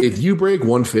 290. If you break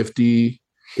 150,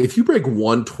 if you break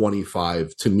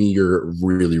 125, to me, you're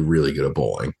really, really good at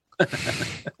bowling.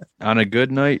 On a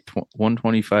good night,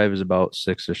 125 is about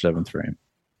 6th or 7th frame.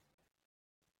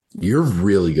 You're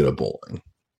really good at bowling.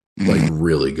 Like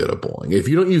really good at bowling. If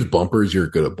you don't use bumpers, you're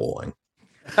good at bowling.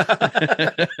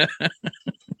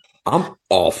 I'm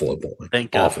awful at bowling.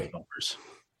 Thank God for bumpers.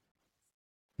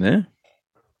 Yeah.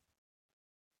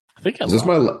 I think this is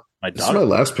my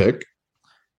last pick.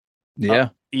 Yeah.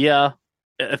 Yeah.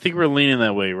 I think we're leaning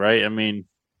that way, right? I mean,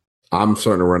 I'm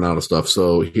starting to run out of stuff.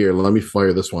 So here, let me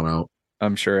fire this one out.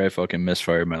 I'm sure I fucking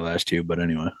misfired my last 2, but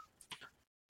anyway.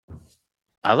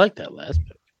 I like that last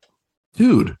pick.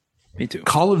 Dude. Me too.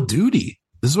 Call of Duty.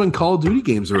 This is when Call of Duty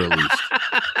games are released.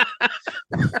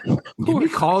 Give me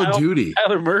Call of Duty.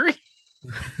 Tyler Murray?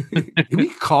 Give me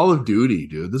Call of Duty,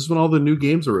 dude. This is when all the new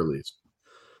games are released.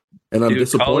 And I'm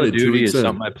disappointed. Call of 2 Duty weeks is in.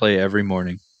 something I play every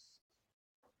morning.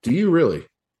 Do you really?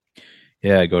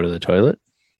 Yeah, I go to the toilet.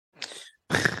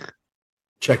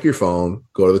 Check your phone,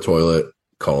 go to the toilet,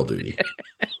 Call of Duty.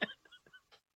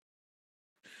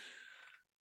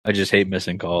 I just hate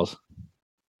missing calls.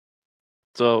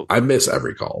 So I miss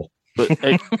every call. But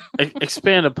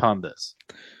expand upon this.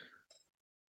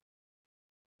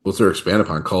 What's there expand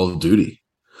upon? Call of Duty.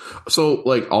 So,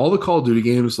 like, all the Call of Duty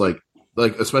games, like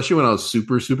especially when I was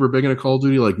super, super big into Call of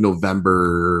Duty, like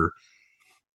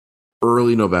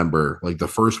early November, like the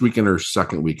first weekend or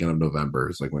second weekend of November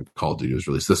is like when Call of Duty was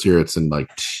released. This year, it's in like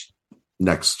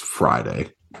next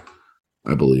Friday,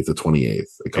 I believe, the 28th.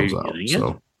 It comes out.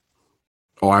 So,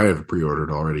 I have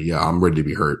pre-ordered already. Yeah, I'm ready to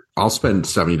be hurt. I'll spend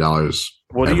 $70.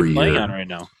 What every are you playing year. on right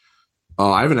now?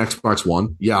 I have an Xbox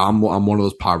One. Yeah, I'm one of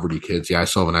those poverty kids. Yeah, I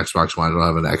still have an Xbox One. I don't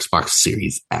have an Xbox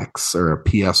Series X or a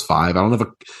PS5. I don't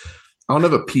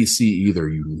have a PC either.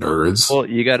 You nerds. Well,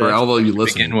 you got to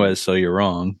begin with, so you're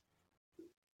wrong.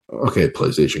 Okay,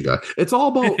 PlayStation guy. It's all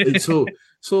about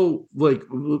so like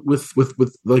with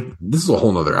like this is a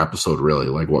whole nother episode, really.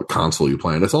 Like what console you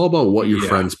playing? It's all about what your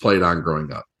friends played on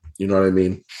growing up. You know what I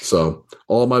mean? So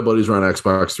all my buddies are on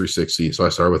Xbox 360. So I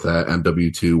started with that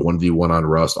MW2 1v1 on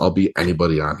Rust. I'll beat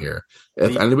anybody on here.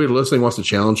 If anybody listening wants to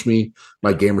challenge me,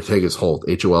 my gamer tag is Holt.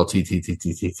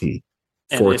 HOLTTTTT.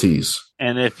 4 T's.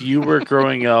 And if you were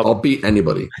growing up, I'll beat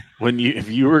anybody. If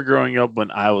you were growing up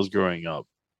when I was growing up,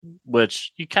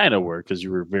 which you kind of were because you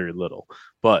were very little,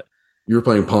 but you were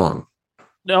playing Pong.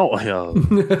 No,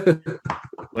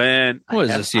 when what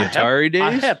is this, the Atari days?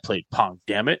 I had played Pong.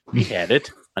 Damn it, we had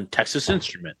it on Texas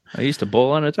Instrument. I used to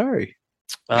bowl on Atari.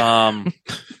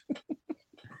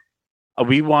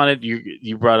 We wanted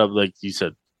you brought up, like you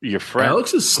said, your friend.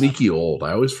 Alex is sneaky old.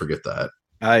 I always forget that.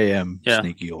 I am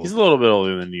sneaky old. He's a little bit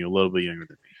older than you, a little bit younger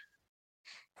than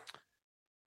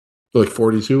me. Like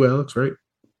 42, Alex, right?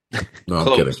 No,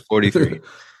 I'm kidding. 43.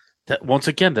 Once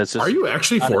again, that's just, are you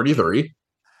actually 43?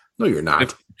 No, you're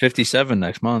not. 57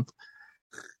 next month.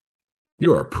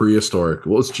 You are prehistoric.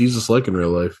 What was Jesus like in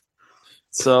real life?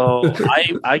 So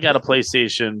I got a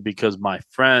PlayStation because my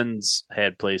friends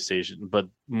had PlayStation, but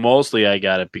mostly I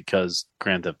got it because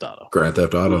Grand Theft Auto. Grand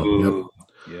Theft Auto. Ooh,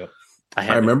 yep.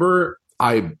 I remember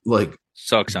I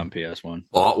sucks on PS1.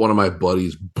 Bought one of my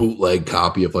buddies' bootleg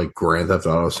copy of like Grand Theft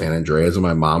Auto San Andreas, and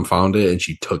my mom found it and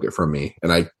she took it from me,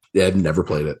 and I had never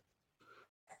played it.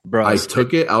 Bro, I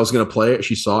took it. I was gonna play it.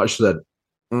 She saw it. She said,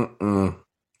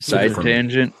 Side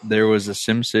tangent. There was a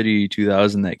SimCity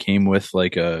 2000 that came with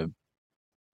like a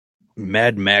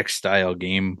Mad Max style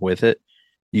game with it.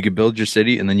 You could build your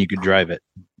city and then you could drive it,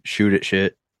 shoot at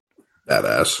shit.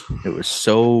 Badass. It was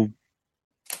so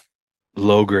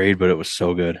low grade, but it was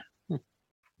so good.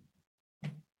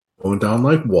 Going down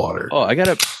like water. Oh, I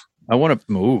want to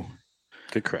move.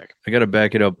 Good crack. I got to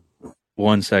back it up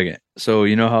 1 second. So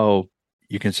you know how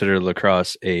you consider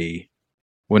lacrosse a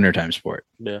wintertime sport?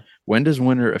 Yeah. When does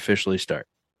winter officially start?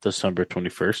 December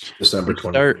 21st. December 21st.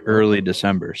 Start early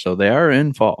December. So they are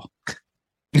in fall.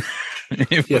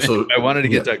 So I wanted to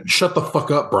get that. Shut the fuck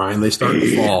up, Brian. They start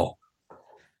in fall.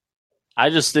 I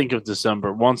just think of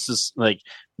December. Once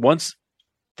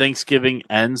Thanksgiving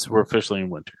ends, we're officially in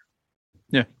winter.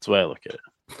 Yeah. That's the way I look at it.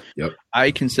 Yep.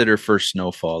 I consider first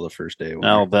snowfall the first day of winter.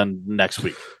 Well, then next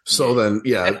week. So then,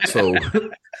 yeah. So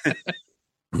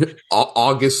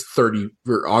August 30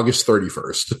 or August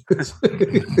 31st.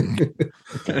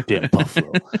 Damn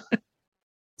Buffalo.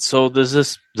 So does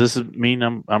this mean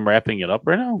I'm wrapping it up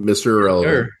right now? Mr.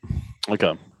 Irrelevant.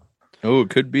 Okay. Oh, it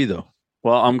could be though.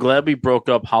 Well, I'm glad we broke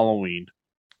up Halloween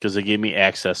because it gave me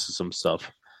access to some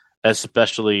stuff,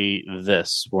 especially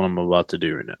this, what I'm about to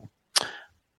do right now.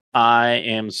 I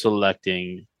am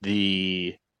selecting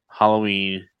the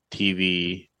Halloween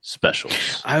TV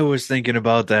specials. I was thinking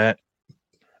about that.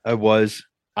 I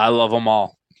love them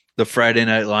all. The Friday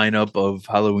night lineup of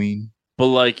Halloween. But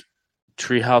like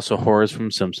Treehouse of Horrors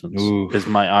from Simpsons is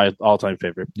my all-time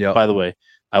favorite. Yep. By the way,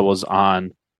 I was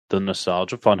on the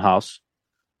Nostalgia Funhouse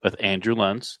with Andrew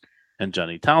Lenz and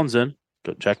Jenny Townsend.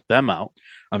 Go check them out.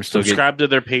 I'm still subscribe to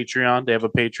their Patreon. They have a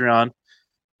Patreon.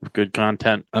 Good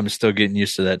content. I'm still getting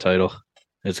used to that title.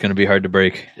 It's going to be hard to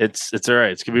break. It's all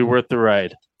right. It's going to be worth the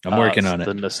ride. I'm working on it.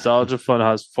 The Nostalgia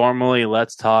Funhouse, formerly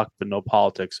Let's Talk, but no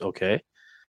politics. Okay.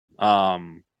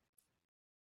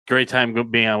 Great time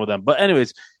being on with them. But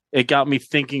anyways, it got me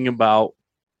thinking about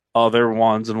other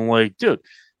ones, and I'm like, dude,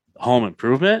 Home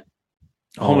Improvement.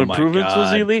 Home Improvements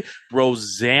was elite.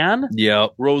 Roseanne.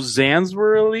 Yep. Roseanne's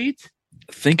were elite.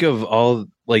 Think of all,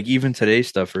 like, even today's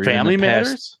stuff, or Family even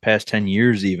Matters. Past 10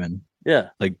 years, even. Yeah.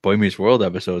 Like Boy Meets World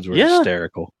episodes were Yeah.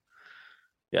 hysterical.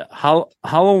 Yeah.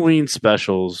 Halloween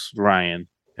specials, Ryan,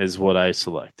 is what I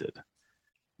selected.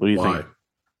 What do you Why?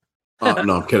 think?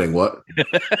 No, I'm kidding. What?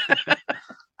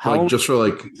 Like just for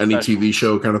like any TV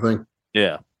show kind of thing?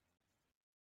 Yeah.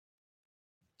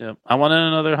 Yeah. I wanted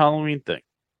another Halloween thing.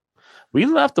 We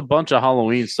left a bunch of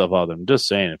Halloween stuff out there. I'm just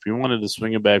saying, if you wanted to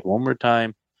swing it back one more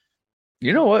time.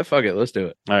 You know what? Fuck it. Let's do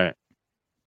it. All right.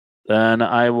 Then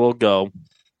I will go.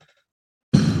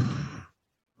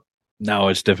 Now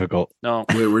it's difficult. No.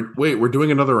 We're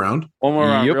doing another round? One more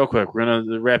round, Yep. real quick. We're going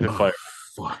to rapid fire.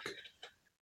 Fuck.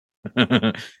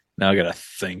 Now I gotta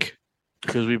think.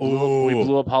 Because we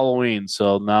blew up Halloween,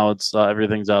 so now it's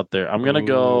everything's out there. I'm gonna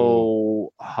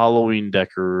go Halloween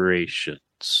decorations.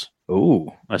 Ooh,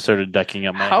 I started decking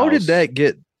up my how house. did that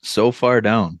get so far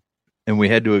down? And we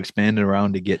had to expand it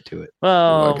around to get to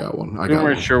Well, I got one. we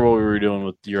weren't sure what we were doing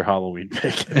with your Halloween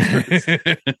pick.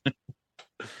 it.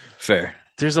 Fair.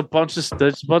 There's a bunch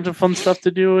of fun stuff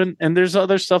to do, and there's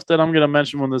other stuff that I'm gonna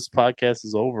mention when this podcast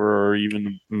is over, or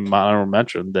even honorable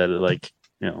mention that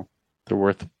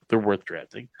they're worth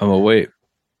drafting. Oh wait,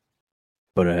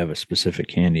 but I have a specific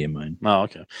candy in mind. Oh,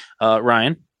 okay.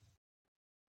 Ryan,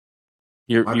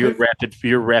 your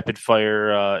rapid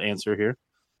fire answer here.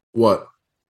 What?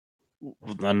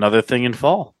 Another thing in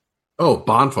fall. Oh,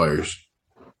 bonfires.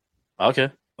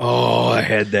 Okay. Oh, I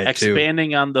had that too.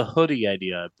 Expanding on the hoodie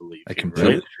idea, I believe. I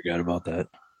completely right? forgot about that.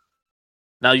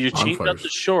 Now you changed up Bonfires. the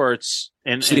shorts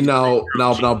and See, now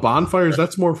bonfires,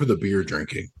 that's more for the beer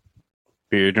drinking.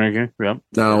 beer drinking. Yep.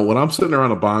 Now, when I'm sitting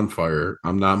around a bonfire,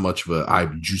 I'm not much of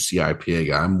a juicy IPA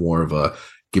guy. I'm more of a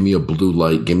give me a Blue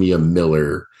Light, give me a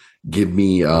Miller, give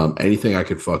me anything I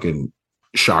could fucking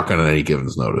shotgun at any given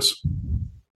notice.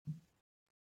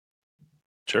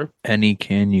 Sure. Any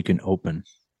can you can open.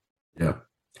 Yeah.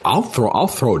 I'll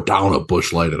throw down a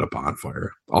Busch Light at a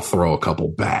bonfire. I'll throw a couple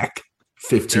back.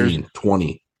 15,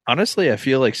 20. Honestly, I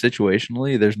feel like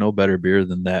situationally, there's no better beer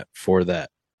than that for that.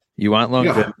 You want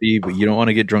longevity, but you don't want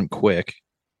to get drunk quick.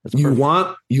 That's You perfect.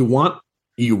 want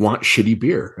shitty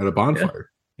beer at a bonfire.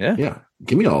 Yeah. Yeah.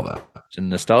 Give me all that. It's a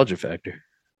nostalgia factor.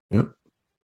 Yep.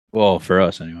 Well, for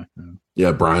us anyway.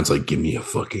 Yeah, Brian's like, give me a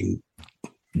fucking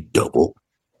double.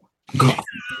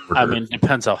 I mean, it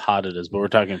depends how hot it is, but we're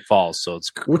talking fall, so it's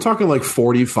We're talking like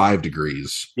 45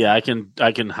 degrees. yeah. I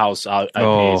can house out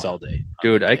IPAs all day,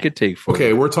 Dude, I could take 40.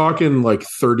 Okay, we're talking like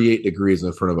 38 degrees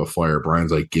in front of a fire.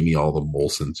 Brian's like, give me all the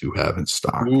Molsons you have in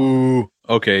stock. Ooh.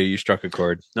 Okay, you struck a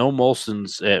chord. No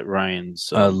Molsons at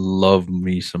Ryan's I love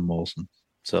me some Molson.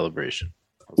 celebration.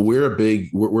 We're a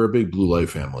big Blue Light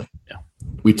family. Yeah.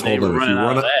 We They told were them if you running out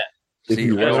run of out, that. if you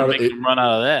You guys run are out, making them run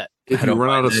out of that. if I you don't run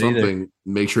out of mind that either. something,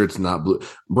 make sure it's not blue.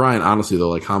 Brian, honestly though,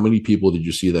 like how many people did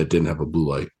you see that didn't have a Blue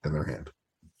Light in their hand?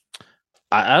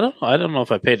 I don't know. I don't know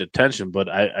if I paid attention, but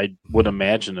I would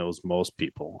imagine it was most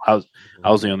people. I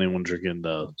was the only one drinking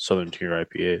the Southern Tier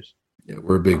IPAs. Yeah,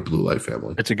 we're a big Blue Light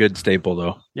family. It's a good staple,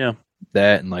 though. Yeah.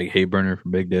 That and like Hay Burner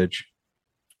from Big Ditch.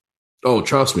 Oh,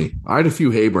 trust me, I had a few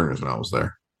hay burners when I was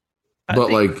there, I but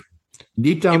think- like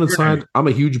deep down Hay burner. inside, I'm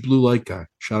a huge Blue Light guy.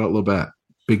 Shout out Labatt,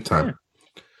 big time.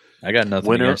 I got nothing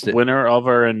Winner against it. winner of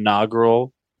our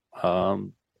inaugural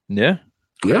Yeah.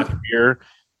 Yeah, beer.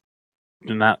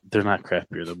 They're not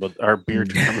craft beer though, but our beer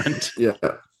tournament. yeah.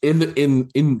 In the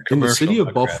city Commercial, of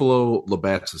not Buffalo,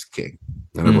 Labatt's is king,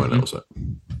 and everyone Mhm. knows it.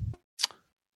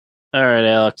 All right,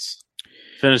 Alex,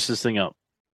 finish this thing up.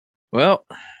 Well,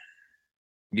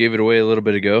 gave it away a little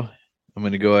bit ago. I'm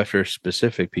going to go after a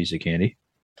specific piece of candy.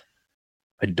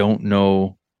 I don't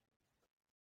know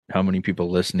how many people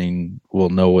listening will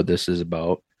know what this is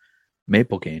about.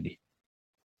 Maple candy.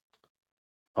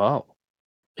 Oh,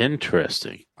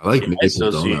 interesting. I like I maple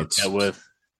associate donuts. that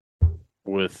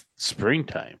with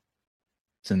springtime.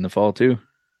 It's in the fall too.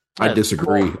 I That's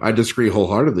disagree. cool. I disagree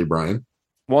wholeheartedly, Brian.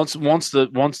 Once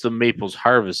the maple's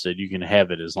harvested, you can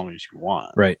have it as long as you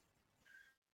want. Right.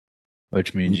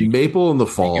 Which means you Maple in the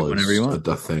get fall whenever you is want.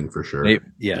 a thing for sure. yeah,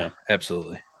 Yeah.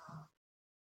 absolutely.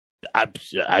 I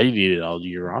eat it all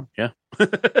year round. Yeah.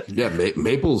 Yeah,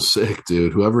 maple's sick,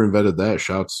 dude. Whoever invented that,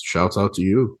 shouts out to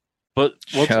you. But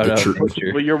Shout out true-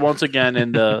 nature. you're once again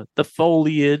in the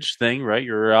foliage thing, right?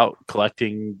 You're out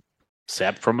collecting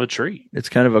sap from a tree. It's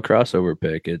kind of a crossover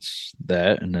pick. It's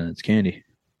that and then it's candy.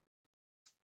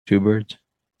 Two birds.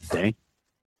 Dang.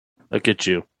 Look at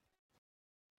you.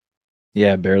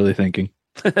 Yeah, barely thinking.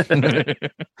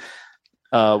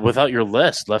 Without your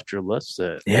list, left your list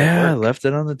at Yeah, I work. left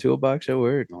it on the toolbox at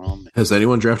work. Has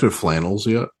anyone drafted flannels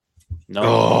yet? No.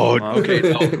 Oh, No.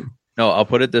 okay. No, I'll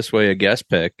put it this way: a guest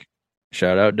pick.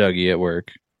 Shout out Dougie at work.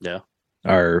 Yeah.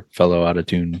 Our fellow out of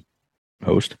tune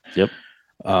host. Yep.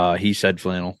 He said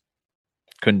flannel.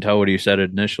 Couldn't tell what he said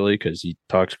initially because he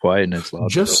talks quiet and it's loud.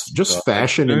 Just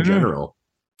fashion in general.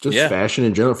 Fashion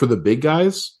in general. For the big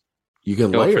guys, you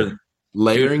can layer.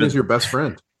 Layering is your best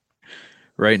friend.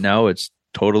 Right now, it's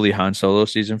totally Han Solo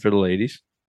season for the ladies.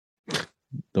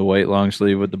 The white long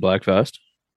sleeve with the black vest.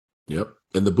 Yep.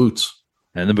 And the boots.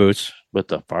 With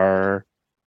the fur.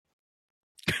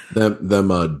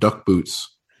 Them duck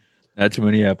boots. Not too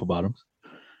many apple bottoms.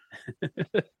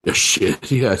 Yeah,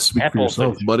 shit. Yeah, speak for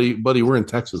yourself, buddy. We're in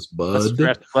Texas, bud.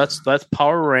 Let's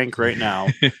power rank right now.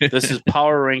 This is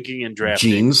power ranking and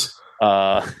drafting. Jeans.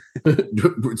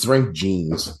 It's ranked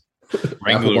jeans.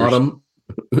 Apple bottom.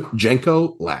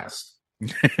 Jenko last.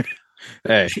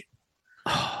 Hey.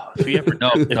 If we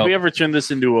ever turn this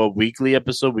into a weekly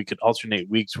episode, we could alternate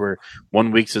weeks where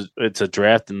 1 week it's a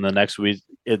draft and the next week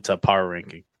it's a power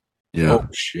ranking. Yeah. Oh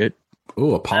shit.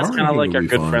 Oh, a power. That's kind of like our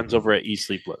good friends over at Eat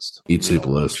Sleep List. Eat Sleep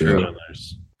List. Yeah.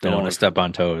 Don't want to step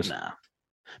on toes. Nah.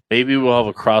 Maybe we'll have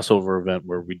a crossover event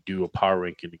where we do a power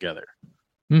ranking together.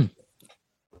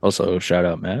 Also, shout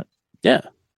out Matt. Yeah.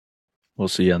 We'll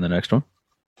see you on the next one.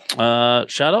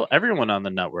 Shout out everyone on the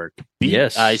network.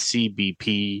 Yes.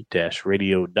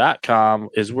 BICBP-radio.com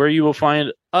is where you will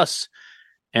find us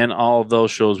and all of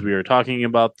those shows we are talking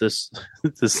about this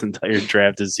entire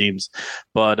draft, it seems.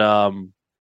 But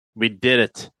we did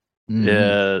it.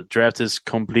 The draft is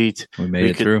complete. We made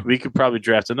it through. We could probably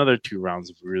draft another 2 rounds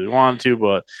if we really wanted to,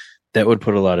 but that would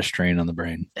put a lot of strain on the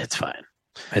brain. It's fine.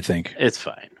 I think it's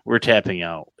fine. We're tapping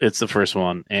out. It's the first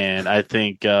one, and I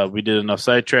think we did enough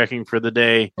sidetracking for the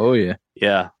day. Oh yeah,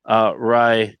 yeah.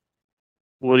 Rye,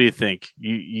 what do you think?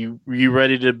 You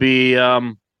ready to be a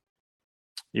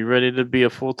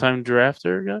full-time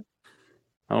drafter again?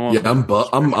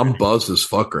 I'm buzzed as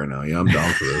fuck right now. Yeah, I'm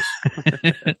down for this.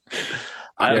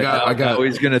 I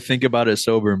always gonna think about it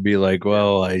sober and be like,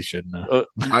 well, I shouldn't.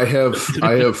 I have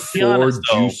 4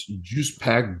 juice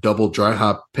packed double dry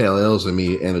hop pale ales in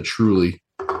me and a Truly.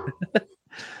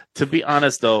 To be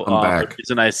honest, though, the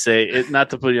reason I say it,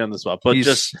 not to put you on the spot, but he's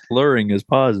just slurring his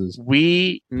pauses.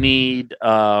 We need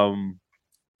more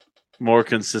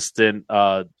consistent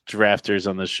drafters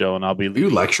on the show, and I'll be. Are you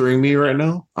lecturing me right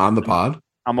now on the pod?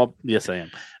 I'm up. Yes, I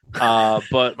am.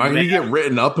 But am I going to get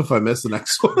written up if I miss the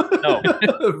next one? No.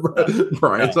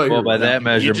 Brian's like, well, by that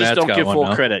measure, you just Matt's don't got get one full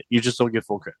now. credit. You just don't get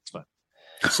full credit. It's fine.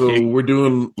 So we're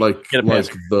doing you get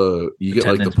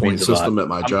the point system at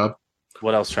my job.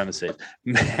 What I was trying to say,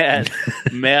 Matt,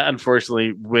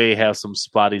 unfortunately, we have some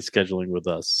spotty scheduling with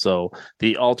us. So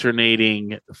the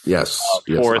alternating,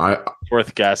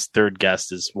 fourth guest, third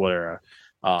guest is where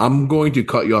I'm going to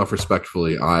cut you off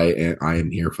respectfully. I am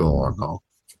here for the long haul.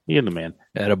 You're the man,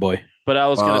 attaboy. But I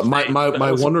was going to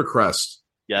my Wonder Crest.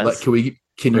 Yes, can you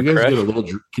guys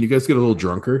get a little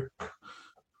drunker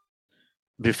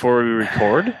before we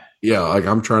record? Yeah, like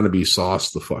I'm trying to be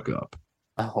sauced the fuck up.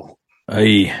 Oh,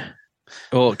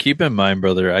 well, keep in mind,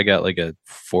 brother, I got like a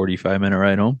 45-minute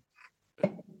ride home.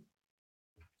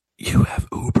 You have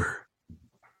Uber.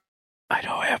 I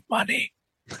don't have money.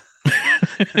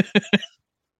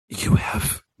 You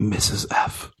have Mrs.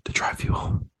 F to drive you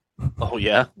home. Oh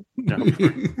yeah, no,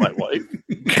 my wife.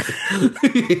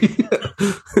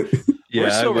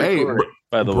 Yeah,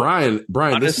 by the way,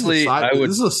 Brian. Honestly, this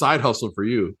is a side hustle for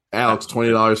you, Alex.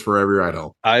 $20 for every ride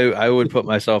home. I would put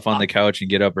myself on the couch and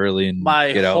get up early and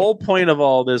get out. My whole point of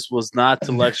all this was not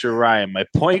to lecture Ryan. My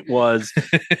point was,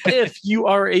 if you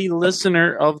are a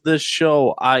listener of this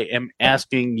show, I am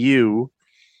asking you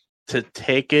to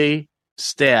take a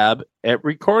stab at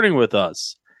recording with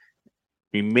us.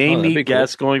 We may need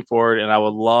guests going forward, and I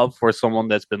would love for someone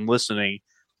that's been listening.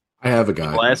 I have a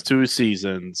guy. The last 2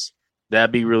 seasons.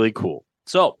 That'd be really cool.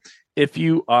 So if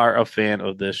you are a fan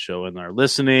of this show and are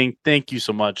listening, thank you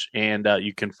so much. And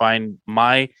you can find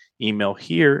my email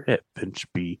here at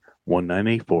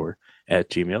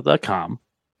pinchb1984@gmail.com.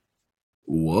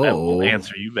 Whoa. I will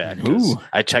answer you back. Ooh.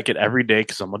 I check it every day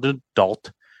because I'm an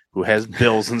adult who has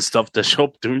bills and stuff to show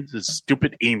up through this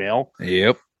stupid email.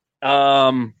 Yep.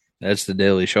 That's the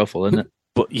daily shuffle, isn't it?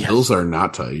 But yes. Bills are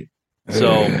not tight.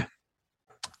 So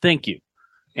thank you.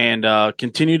 And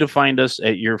continue to find us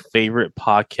at your favorite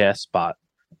podcast spot,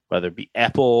 whether it be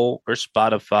Apple or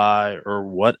Spotify or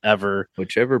whatever.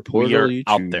 Whichever portal you choose.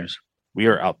 Out there. We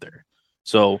are out there.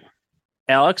 So,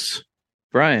 Alex?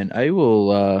 Brian, I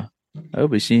will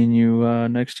be seeing you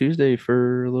next Tuesday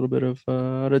for a little bit of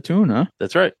Out of Tune, huh?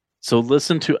 That's right. So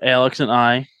listen to Alex and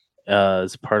I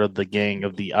as part of the gang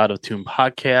of the Out of Tune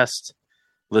podcast.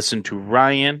 Listen to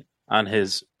Ryan on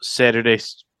his Saturday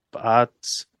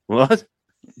spots. What?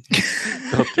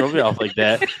 Don't throw me off like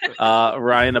that.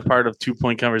 Ryan, a part of 2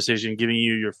 Point Conversation, giving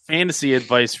you your fantasy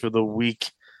advice for the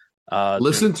week.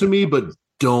 Listen to me, but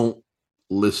don't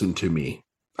listen to me.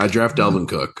 I draft Dalvin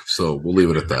Cook, so we'll leave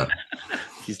it at that.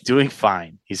 He's doing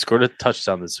fine. He scored a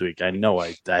touchdown this week. I know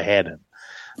I had him.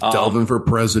 Dalvin for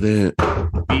president.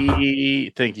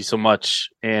 Thank you so much.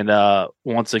 And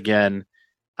once again,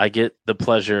 I get the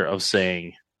pleasure of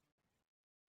saying,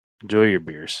 enjoy your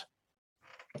beers.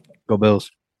 Go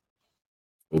Bills.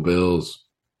 Go Bills.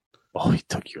 Oh, he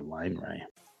took your line, Ryan.